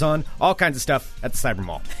from Amazon, all kinds of stuff at the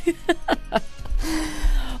Cybermall.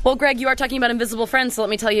 Well, Greg, you are talking about invisible friends, so let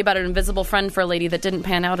me tell you about an invisible friend for a lady that didn't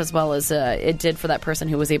pan out as well as it did for that person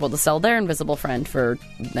who was able to sell their invisible friend for,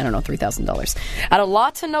 $3,000. Out of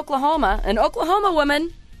Lawton, Oklahoma, an Oklahoma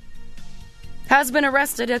woman has been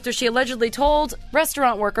arrested after she allegedly told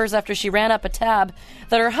restaurant workers after she ran up a tab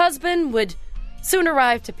that her husband would soon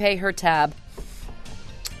arrive to pay her tab.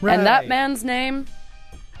 Right. And that man's name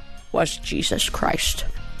was Jesus Christ.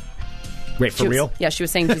 Wait, for real? Yeah, she was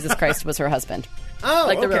saying Jesus Christ was her husband. Oh,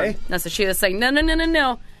 like okay. No, so she was saying,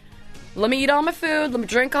 no. Let me eat all my food. Let me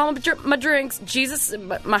drink all my drinks. Jesus,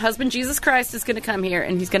 my husband, Jesus Christ, is going to come here,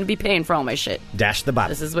 and he's going to be paying for all my shit. Dash the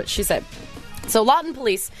bottom. This is what she said. So Lawton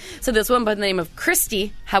police said this woman by the name of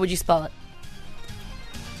Christy. How would you spell it?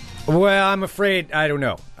 Well, I'm afraid I don't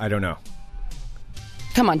know.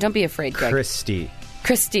 Come on, don't be afraid, Greg. Christy.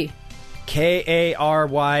 K-A-R-Y-S-T-E.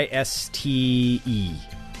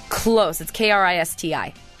 Close. It's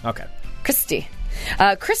K-R-I-S-T-I. Okay. Christy.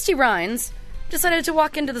 Christy Rhines decided to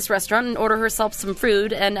walk into this restaurant and order herself some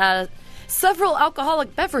food and several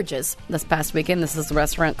alcoholic beverages this past weekend. This is a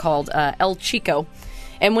restaurant called El Chico.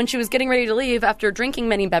 And when she was getting ready to leave after drinking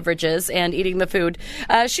many beverages and eating the food,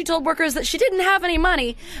 she told workers that she didn't have any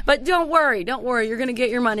money. But don't worry, you're going to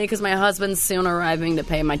get your money because my husband's soon arriving to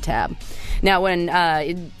pay my tab. Now,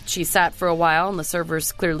 when she sat for a while and the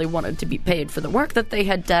servers clearly wanted to be paid for the work that they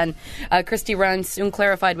had done, Christy Ryan soon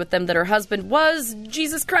clarified with them that her husband was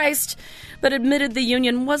Jesus Christ, but admitted the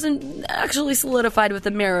union wasn't actually solidified with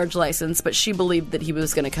a marriage license, but she believed that he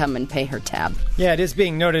was going to come and pay her tab. Yeah, it is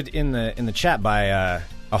being noted in the chat by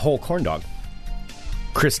a whole corn dog.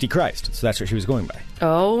 Christy Christ. So that's what she was going by.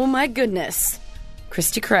 Oh, my goodness.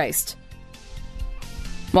 Christy Christ.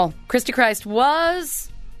 Well, Christy Christ was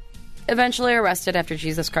eventually arrested after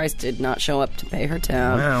Jesus Christ did not show up to pay her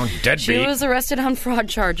tab. Wow, deadbeat. She was arrested on fraud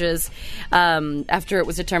charges after it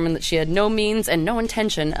was determined that she had no means and no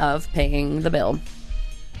intention of paying the bill.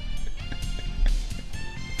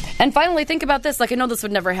 And finally, think about this. Like, I know this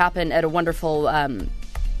would never happen at a wonderful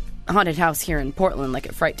haunted house here in Portland, like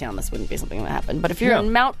at Fright Town. This wouldn't be something that happened. But if you're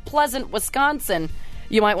in Mount Pleasant, Wisconsin,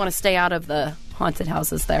 you might want to stay out of the haunted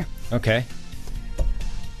houses there. Okay.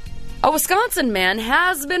 A Wisconsin man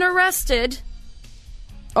has been arrested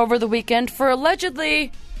over the weekend for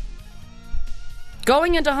allegedly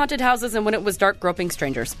going into haunted houses and when it was dark, groping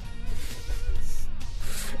strangers.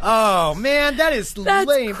 Oh, man, that's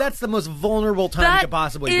lame. That's the most vulnerable time you could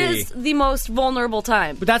possibly be. That is the most vulnerable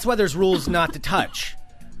time. But that's why there's rules not to touch.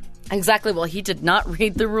 Exactly. Well, he did not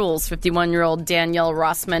read the rules, 51-year-old Daniel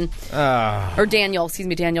Rossman. Daniel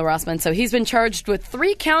Rossman. So he's been charged with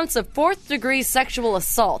 3 counts of 4th-degree sexual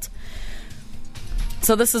assault.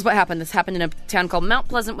 So this is what happened. This happened in a town called Mount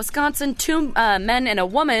Pleasant, Wisconsin. 2 men and a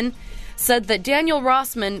woman said that Daniel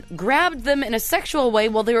Rossman grabbed them in a sexual way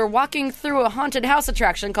while they were walking through a haunted house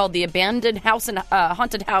attraction called the Abandoned House and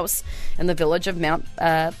Haunted House in the village of Mount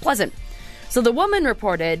Pleasant. So the woman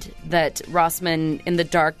reported that Rossman, in the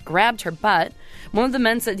dark, grabbed her butt. One of the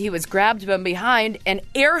men said he was grabbed from behind and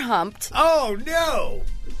air humped. Oh, no!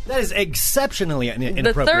 That is exceptionally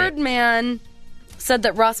inappropriate. The third man said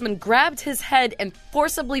that Rossman grabbed his head and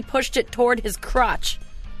forcibly pushed it toward his crotch.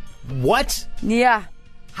 What? Yeah.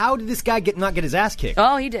 How did this guy not get his ass kicked?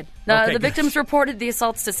 Oh, he did. Okay, the victims reported the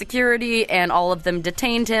assaults to security, and all of them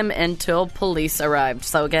detained him until police arrived.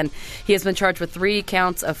 So again, he has been charged with 3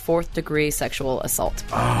 counts of 4th-degree sexual assault.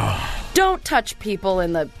 Oh. Don't touch people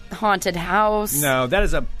in the haunted house. No, that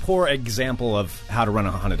is a poor example of how to run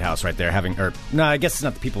a haunted house right there. I guess it's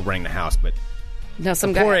not the people running the house, but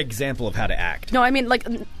poor example of how to act. No, I mean, like,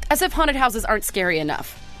 as if haunted houses aren't scary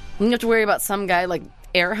enough. You have to worry about some guy, like,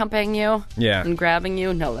 air humping you and grabbing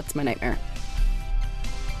you. No, that's my nightmare.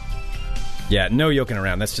 Yeah, no yoking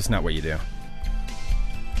around. That's just not what you do.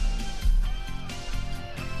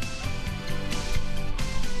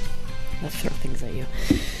 I'll throw things at you.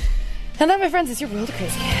 And that, my friends, is your world of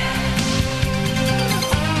crazy.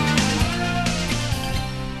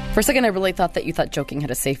 For a second, I really thought that you thought joking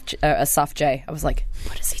had a soft J. I was like,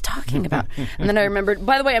 what is he talking about? And then I remembered,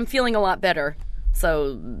 by the way, I'm feeling a lot better.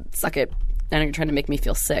 So, suck it. And you're trying to make me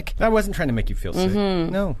feel sick. I wasn't trying to make you feel sick.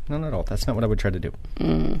 No, not at all. That's not what I would try to do.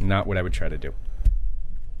 Not what I would try to do.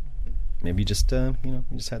 Maybe just, you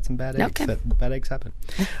just had some bad eggs. Okay. Bad eggs happen.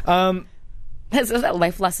 Is that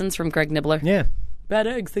life lessons from Greg Nibbler? Yeah. Bad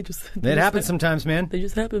eggs. It happens sometimes, man. They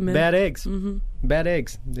just happen, man. Bad eggs. Mm-hmm. Bad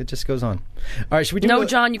eggs. It just goes on. All right, should we do... No,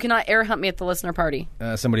 John, you cannot air hunt me at the listener party.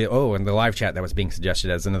 Somebody... Oh, in the live chat that was being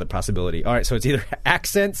suggested as another possibility. All right, so it's either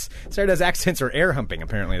accents... Sarah does accents or air humping,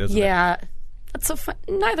 apparently. Yeah. That's so fun.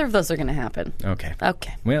 Neither of those are going to happen. Okay.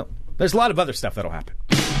 Okay. Well, there's a lot of other stuff that'll happen.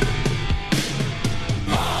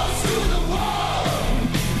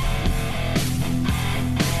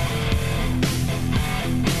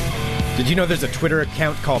 Did you know there's a Twitter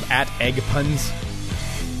account called @eggpuns?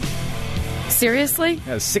 Seriously? It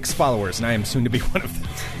has 6 followers, and I am soon to be one of them.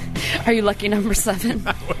 Are you lucky number 7?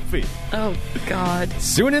 I will be. Oh, God.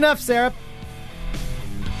 Soon enough, Sarah.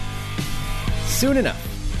 Soon enough.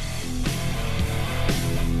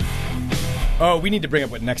 Oh, we need to bring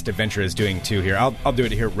up what Next Adventure is doing, too, here. I'll do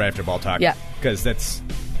it here right after Ball Talk. Yeah. Because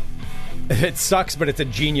it sucks, but it's a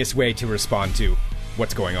genius way to respond to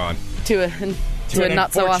what's going on. To a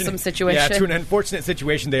not-so-awesome situation. Yeah, to an unfortunate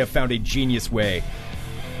situation, they have found a genius way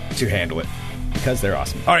to handle it. Because they're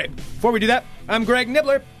awesome. All right, before we do that, I'm Greg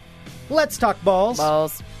Nibbler. Let's talk balls.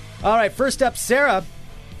 Balls. All right, first up, Sarah.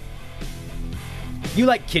 You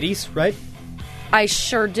like kitties, right? I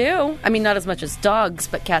sure do. I mean, not as much as dogs,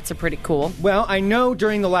 but cats are pretty cool. Well, I know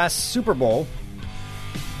during the last Super Bowl,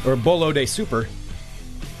 or Bolo de Super,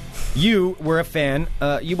 you were a fan.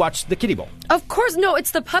 You watched the Kitty Bowl. Of course. No,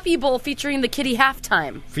 it's the Puppy Bowl featuring the Kitty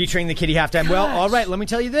halftime. Featuring the Kitty halftime. Well, all right, let me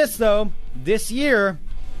tell you this, though. This year,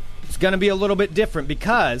 it's going to be a little bit different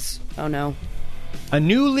because... Oh, no. A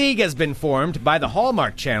new league has been formed by the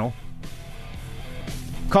Hallmark Channel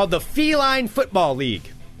called the Feline Football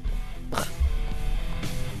League.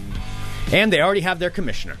 And they already have their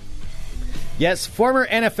commissioner. Yes, former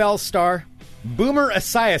NFL star Boomer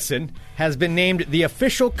Esiason has been named the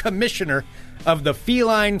official commissioner of the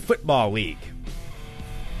Feline Football League.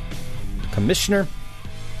 Commissioner?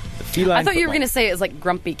 The Feline I thought you were Football. going to say it was like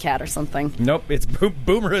Grumpy Cat or something. Nope, it's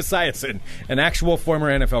Boomer Esiason, an actual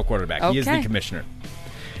former NFL quarterback. Okay. He is the commissioner.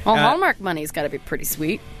 Well, Hallmark money's got to be pretty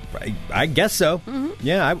sweet. I guess so. Mm-hmm.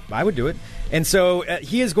 Yeah, I would do it. And so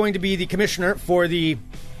he is going to be the commissioner for the...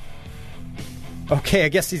 Okay, I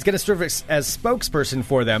guess he's going to serve as spokesperson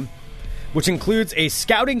for them, which includes a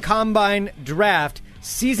scouting combine, draft,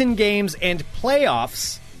 season games, and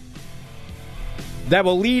playoffs that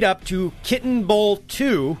will lead up to Kitten Bowl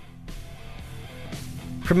 2,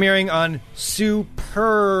 premiering on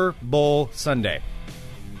Super Bowl Sunday.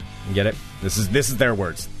 You get it? This is their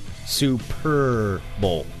words. Super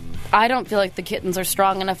Bowl. I don't feel like the kittens are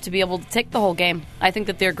strong enough to be able to take the whole game. I think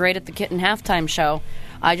that they're great at the kitten halftime show.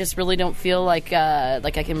 I just really don't feel like I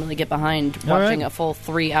can really get behind watching a full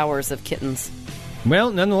 3 hours of kittens.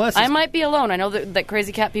 Well, nonetheless... I might be alone. I know that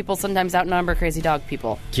crazy cat people sometimes outnumber crazy dog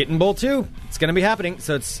people. Kitten Bowl 2. It's going to be happening.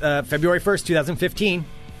 So it's February 1st, 2015.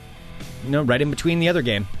 Right in between the other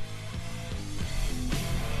game.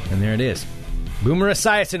 And there it is. Boomer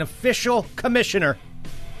Esiason, official commissioner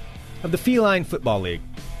of the Feline Football League.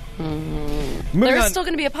 There's still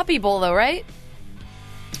going to be a Puppy Bowl, though, right?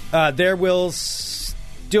 There will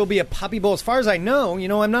still be a Puppy Bowl. As far as I know,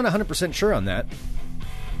 I'm not 100% sure on that.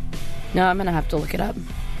 No, I'm going to have to look it up.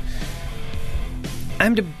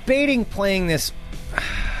 I'm debating playing this.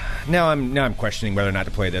 Now I'm questioning whether or not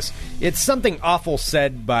to play this. It's something awful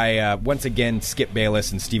said by, once again, Skip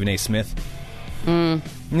Bayless and Stephen A. Smith. Nah,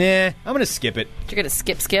 I'm going to skip it. You're going to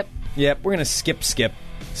skip? Yep, we're going to skip.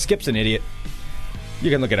 Skip's an idiot. You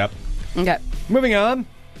can look it up. Okay. Moving on.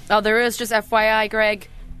 Oh, there is, just FYI, Greg.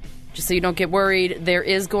 Just so you don't get worried, there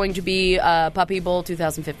is going to be Puppy Bowl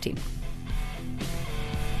 2015.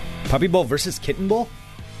 Puppy Bowl versus Kitten Bowl?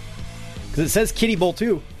 Because it says Kitty Bowl,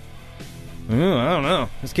 too. I don't know.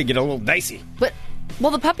 This could get a little dicey. But,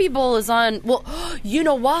 the Puppy Bowl is on... Well, you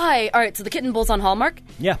know why. All right, so the Kitten Bowl's on Hallmark?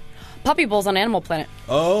 Yeah. Puppy Bowl's on Animal Planet.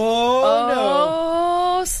 Oh,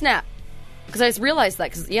 no. Oh, snap. Because I just realized that,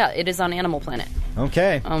 because, yeah, it is on Animal Planet.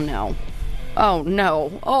 Okay. Oh, no. Oh,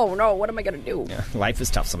 no. Oh, no. What am I going to do? Yeah, life is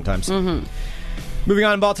tough sometimes. Mm-hmm. Moving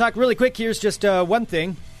on, Ball Talk. Really quick, here's just one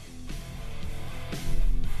thing.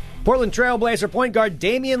 Portland Trailblazer point guard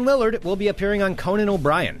Damian Lillard will be appearing on Conan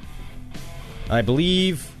O'Brien. I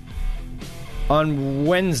believe on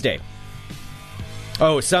Wednesday.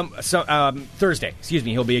 Oh, Thursday. Excuse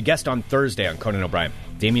me. He'll be a guest on Thursday on Conan O'Brien.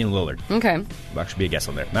 Damian Lillard. Okay. He'll actually be a guest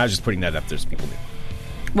on there. I was just putting that up there so people knew.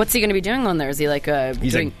 What's he going to be doing on there? Is he like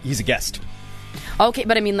He's a guest. Okay,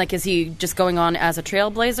 but I mean, like, is he just going on as a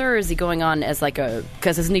Trailblazer, or is he going on as like a...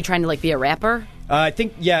 Because isn't he trying to like be a rapper? I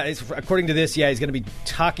think, yeah, according to this, yeah, he's going to be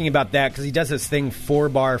talking about that because he does this thing 4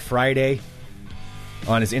 Bar Friday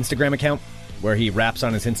on his Instagram account where he raps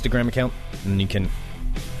on his Instagram account, and you can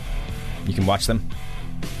watch them.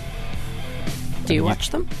 Do you watch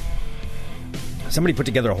them? Somebody put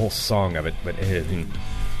together a whole song of it, but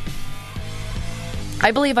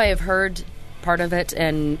I believe I have heard part of it,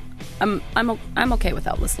 and I'm okay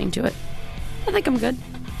without listening to it. I think I'm good.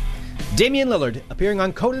 Damian Lillard appearing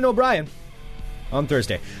on Conan O'Brien on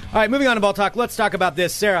Thursday. All right, moving on to Ball Talk. Let's talk about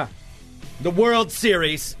this, Sarah. The World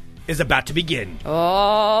Series is about to begin.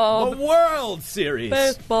 Oh, the World Series.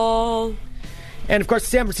 Baseball. And, of course, the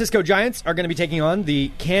San Francisco Giants are going to be taking on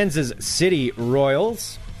the Kansas City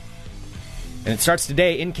Royals. And it starts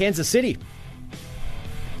today in Kansas City.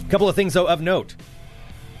 A couple of things, though, of note.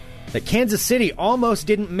 That Kansas City almost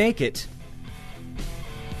didn't make it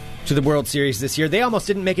to the World Series this year. They almost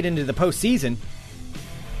didn't make it into the postseason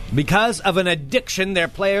because of an addiction their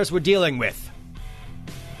players were dealing with.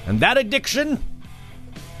 And that addiction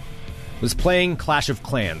was playing Clash of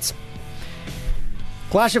Clans.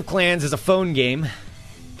 Clash of Clans is a phone game.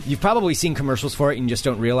 You've probably seen commercials for it and you just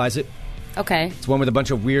don't realize it. Okay. It's one with a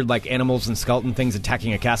bunch of weird, like, animals and skeleton things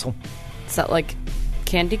attacking a castle. Is that like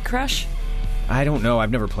Candy Crush? I don't know.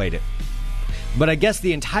 I've never played it. But I guess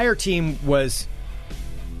the entire team was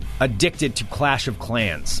addicted to Clash of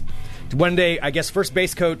Clans. One day, I guess, first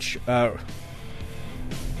base coach... is that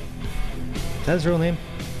his real name?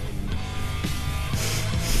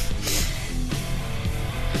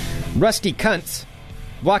 Rusty Kuntz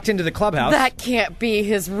walked into the clubhouse. That can't be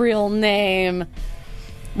his real name.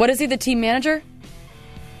 What is he, the team manager?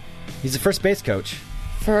 He's the first base coach.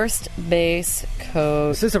 First base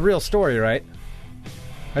coach. This is a real story, right?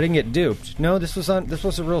 I didn't get duped. No, this was a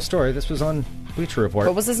real story. This was on Bleacher Report.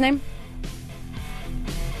 What was his name?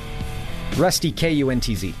 Rusty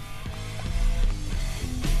Kuntz.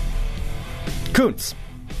 Kuntz.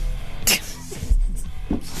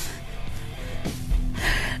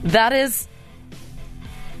 That is...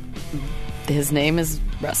 His name is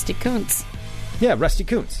Rusty Kuntz. Yeah, Rusty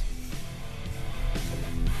Kuntz.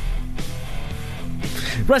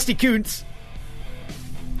 Rusty Kuntz.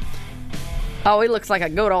 Oh, he looks like a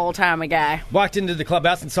good old-timey guy. Walked into the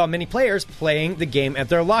clubhouse and saw many players playing the game at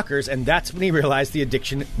their lockers, and that's when he realized the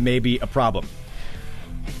addiction may be a problem.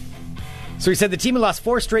 So he said the team had lost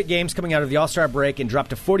 4 straight games coming out of the All-Star break and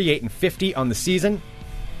dropped to 48-50 on the season.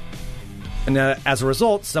 And as a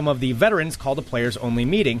result, some of the veterans called a players-only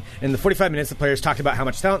meeting. In the 45 minutes, the players talked about how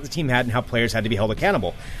much talent the team had and how players had to be held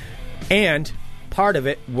accountable. And part of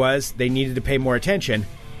it was they needed to pay more attention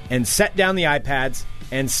and set down the iPads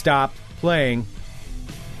and stop playing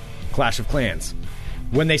Clash of Clans.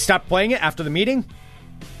 When they stopped playing it after the meeting,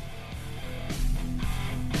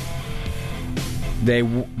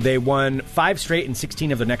 they won 5 straight and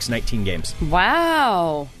 16 of the next 19 games.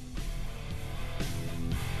 Wow.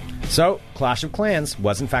 So, Clash of Clans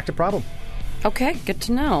was in fact a problem. Okay, good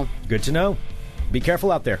to know. Good to know. Be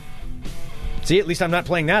careful out there. See, at least I'm not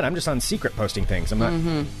playing that. I'm just on secret posting things. I'm not...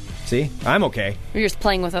 Mm-hmm. See? I'm okay. You're just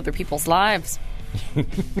playing with other people's lives.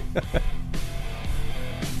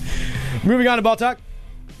 Moving on to Ball Talk.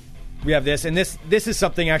 We have this, and this is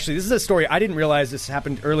something, actually, this is a story. I didn't realize this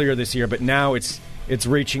happened earlier this year, but now it's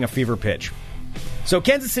reaching a fever pitch. So,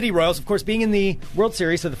 Kansas City Royals, of course, being in the World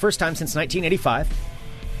Series for the first time since 1985...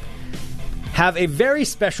 have a very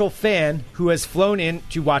special fan who has flown in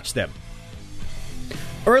to watch them.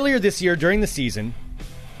 Earlier this year, during the season,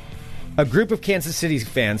 a group of Kansas City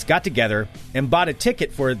fans got together and bought a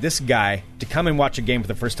ticket for this guy to come and watch a game for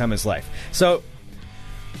the first time in his life. So,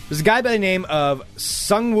 there's a guy by the name of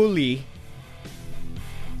Sung-Woo Lee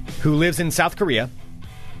who lives in South Korea.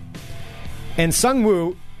 And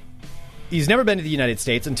Sung-Woo, he's never been to the United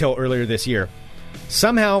States until earlier this year.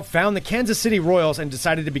 Somehow found the Kansas City Royals and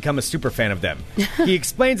decided to become a super fan of them. He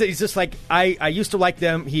explains that he's just like, I used to like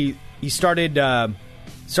them. He started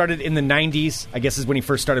in the 90s, I guess is when he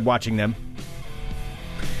first started watching them.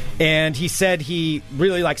 And he said he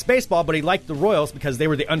really likes baseball, but he liked the Royals because they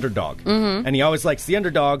were the underdog. Mm-hmm. And he always likes the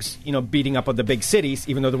underdogs, beating up on the big cities,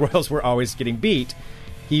 even though the Royals were always getting beat.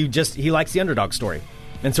 He likes the underdog story.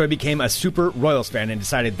 And so he became a super Royals fan and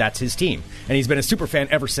decided that's his team. And he's been a super fan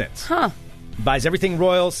ever since. Huh. Buys everything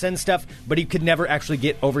Royals, sends stuff, but he could never actually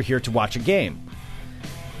get over here to watch a game.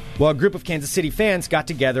 Well, a group of Kansas City fans got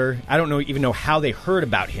together. I don't even know how they heard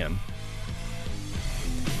about him.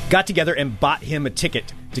 Got together and bought him a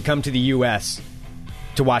ticket to come to the U.S.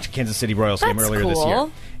 to watch a Kansas City Royals game earlier this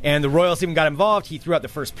year. And the Royals even got involved. He threw out the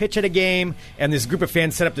first pitch at a game, and this group of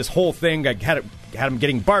fans set up this whole thing. Like had him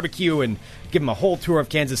getting barbecue and give him a whole tour of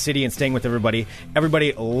Kansas City and staying with everybody.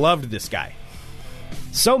 Everybody loved this guy.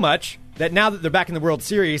 So much that now that they're back in the World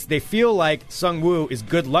Series, they feel like Sung-Woo is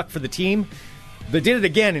good luck for the team. They did it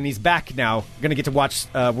again, and he's back now. Going to get to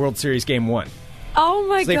watch World Series Game 1. Oh,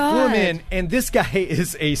 my God. So they flew him in, and this guy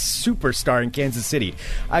is a superstar in Kansas City.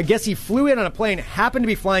 I guess he flew in on a plane, happened to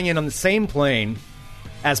be flying in on the same plane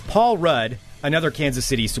as Paul Rudd, another Kansas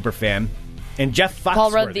City superfan, and Jeff Foxworthy.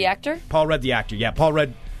 Paul Rudd, the actor? Paul Rudd, the actor, yeah. Paul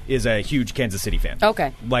Rudd is a huge Kansas City fan.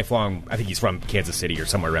 Okay. Lifelong, I think he's from Kansas City or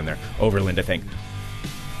somewhere around there. Overland, I think.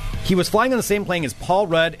 He was flying on the same plane as Paul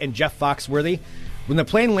Rudd and Jeff Foxworthy. When the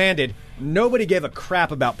plane landed, nobody gave a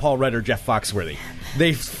crap about Paul Rudd or Jeff Foxworthy.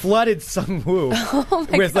 They flooded Sung-Woo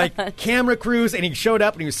with like camera crews, and he showed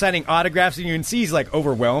up and he was signing autographs, and you can see he's like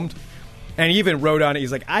overwhelmed. And he even wrote on it,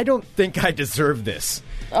 he's like, I don't think I deserve this.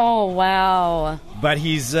 Oh, wow. But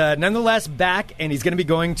he's nonetheless back, and he's going to be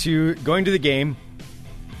going to the game.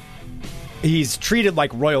 He's treated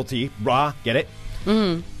like royalty. Raw, get it?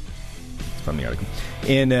 Mm-hmm. From the article.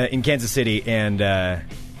 In Kansas City, and yeah,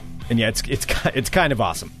 it's kind of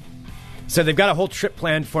awesome. So they've got a whole trip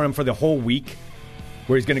planned for him for the whole week,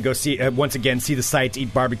 where he's going to go see the sights,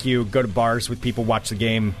 eat barbecue, go to bars with people, watch the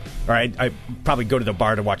game. Or I probably go to the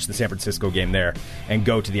bar to watch the San Francisco game there, and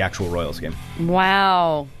go to the actual Royals game.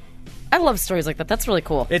 Wow, I love stories like that. That's really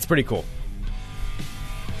cool. It's pretty cool.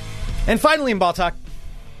 And finally, in Ball Talk,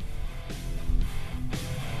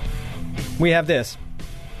 we have this.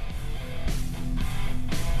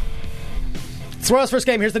 It's Royals' first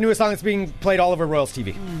game. Here's the newest song that's being played all over Royals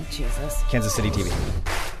TV. Oh, Jesus. Kansas City TV.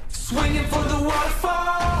 Swinging for the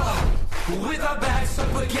waterfall, with our backs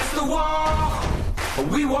up against the wall.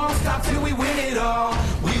 We won't stop till we win it all.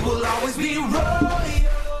 We will always be Royals.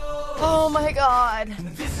 Oh my God.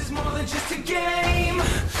 This is more than just a game.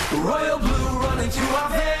 Royal blue running through our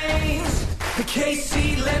veins.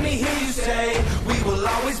 KC, let me hear you say, we will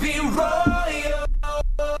always be Royals.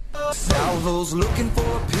 Salvo's looking for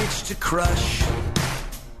a pitch to crush.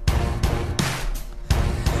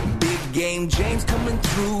 Big game James coming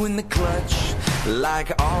through in the clutch,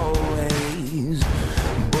 like always.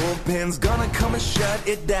 Bullpen's gonna come and shut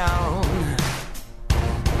it down,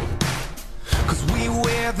 'cause we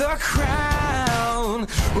wear the crown.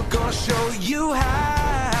 We're gonna show you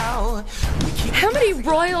how. How many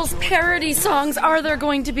Royals parody songs are there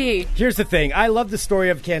going to be? Here's the thing. I love the story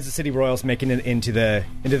of Kansas City Royals making it into the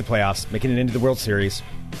playoffs, making it into the World Series.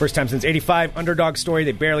 First time since '85, underdog story.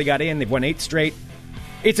 They barely got in. They've won 8 straight.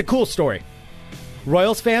 It's a cool story.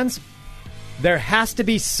 Royals fans, there has to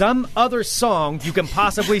be some other song you can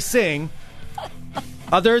possibly sing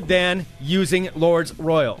other than using Lord's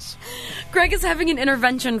Royals. Greg is having an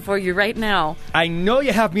intervention for you right now. I know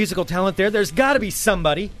you have musical talent there. There's got to be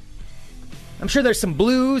somebody. I'm sure there's some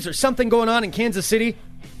blues or something going on in Kansas City.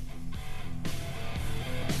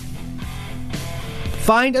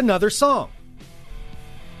 Find another song.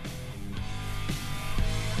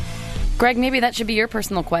 Greg, maybe that should be your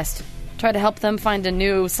personal quest. Try to help them find a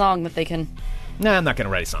new song that they can... Nah, I'm not going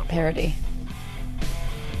to write a song. Parody.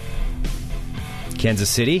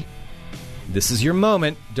 Kansas City, this is your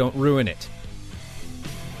moment. Don't ruin it.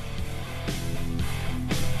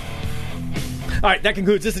 All right, that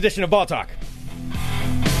concludes this edition of Ball Talk.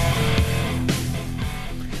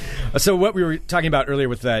 So what we were talking about earlier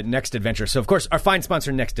with Next Adventure. So, of course, our fine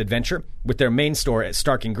sponsor, Next Adventure, with their main store at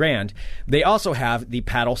Stark and Grand, they also have the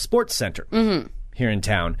Paddle Sports Center here in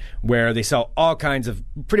town, where they sell all kinds of,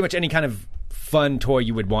 pretty much any kind of fun toy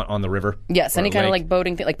you would want on the river. Yes, any kind of like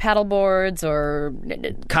boating thing, like paddle boards or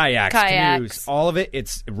kayaks, canoes, all of it.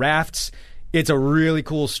 It's rafts. It's a really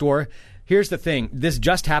cool store. Here's the thing. This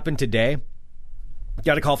just happened today.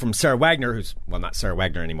 Got a call from Sarah Wagner, who's, well, not Sarah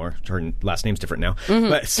Wagner anymore. Her last name's different now.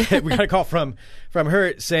 But we got a call from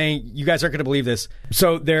her saying, you guys aren't going to believe this.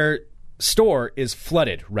 So their store is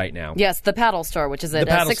flooded right now. Yes, the paddle store, which is at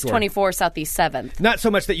 624 Southeast 7th. Not so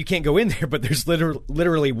much that you can't go in there, but there's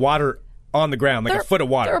literally water on the ground, like a foot of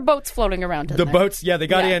water. There are boats floating around in there. Boats, yeah, they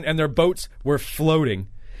got in, and their boats were floating.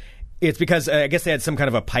 It's because I guess they had some kind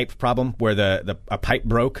of a pipe problem where a pipe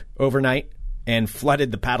broke overnight and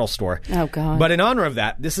flooded the paddle store. Oh, God. But in honor of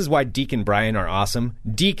that, this is why Deke and Brian are awesome.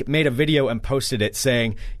 Deke made a video and posted it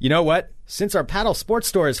saying, you know what? Since our paddle sports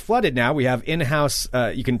store is flooded now, we have in-house,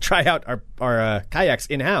 you can try out our kayaks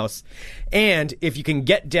in-house. And if you can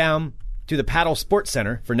get down to the Paddle Sports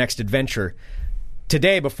Center for Next Adventure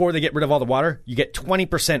today, before they get rid of all the water, you get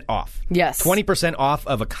 20% off. Yes. 20% off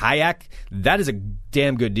of a kayak. That is a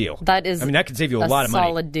damn good deal. That is, I mean, that could save you a lot of money.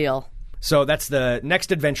 Solid deal. So that's the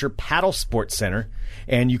Next Adventure Paddle Sports Center,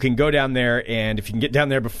 and you can go down there, and if you can get down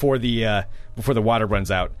there before the water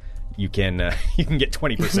runs out, you can get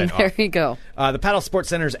 20% off. There you go. The Paddle Sports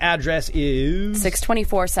Center's address is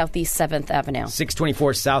 624 Southeast 7th Avenue.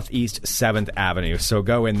 624 Southeast 7th Avenue. So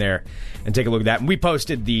go in there and take a look at that. And we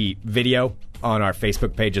posted the video on our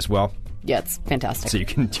Facebook page as well. Yeah, it's fantastic. So you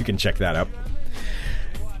can check that out.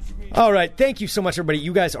 All right, thank you so much, everybody.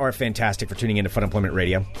 You guys are fantastic for tuning in to Fun Employment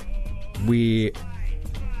Radio. We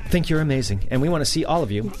think you're amazing, and we want to see all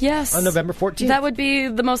of you on November 14th. That would be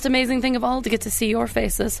the most amazing thing of all, to get to see your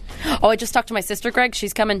faces. Oh, I just talked to my sister, Greg.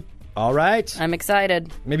 She's coming. All right. I'm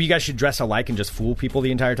excited. Maybe you guys should dress alike and just fool people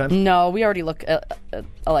the entire time? No, we already look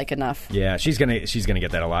alike enough. Yeah, she's gonna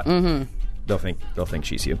get that a lot. Mm-hmm. They'll think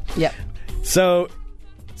she's you. Yep. So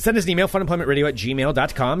send us an email,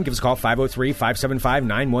 funemploymentradio@gmail.com. Give us a call,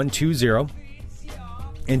 503-575-9120.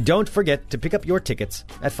 And don't forget to pick up your tickets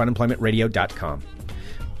at funemploymentradio.com.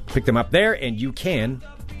 Pick them up there, and you can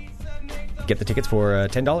get the tickets for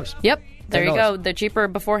 $10. Yep. There you go. They're cheaper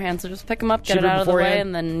beforehand, so just pick them up, get it out of the way,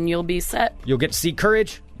 and then you'll be set. You'll get to see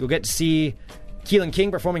Courage. You'll get to see Keelan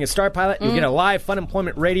King performing as Star Pilot. You'll get a live Fun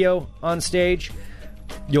Employment Radio on stage.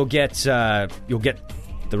 You'll get the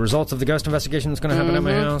results of the ghost investigation that's going to happen at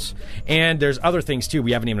my house. And there's other things, too,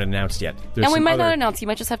 we haven't even announced yet. And we might not announce. You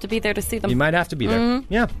might just have to be there to see them. You might have to be there.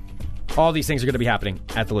 Yeah. All these things are going to be happening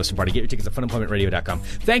at the listen party. Get your tickets at funemploymentradio.com.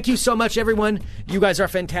 Thank you so much, everyone. You guys are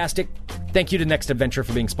fantastic. Thank you to Next Adventure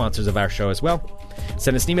for being sponsors of our show as well.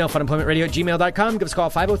 Send us an email, funemploymentradio@gmail.com. Give us a call,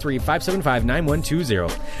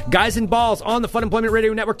 503-575-9120. Guys and Balls on the Fun Employment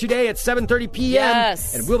Radio Network today at 7:30 p.m.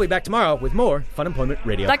 Yes. And we'll be back tomorrow with more Fun Employment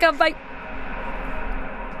Radio. Bye.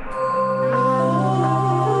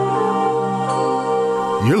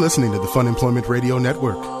 You're listening to the Fun Employment Radio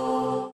Network.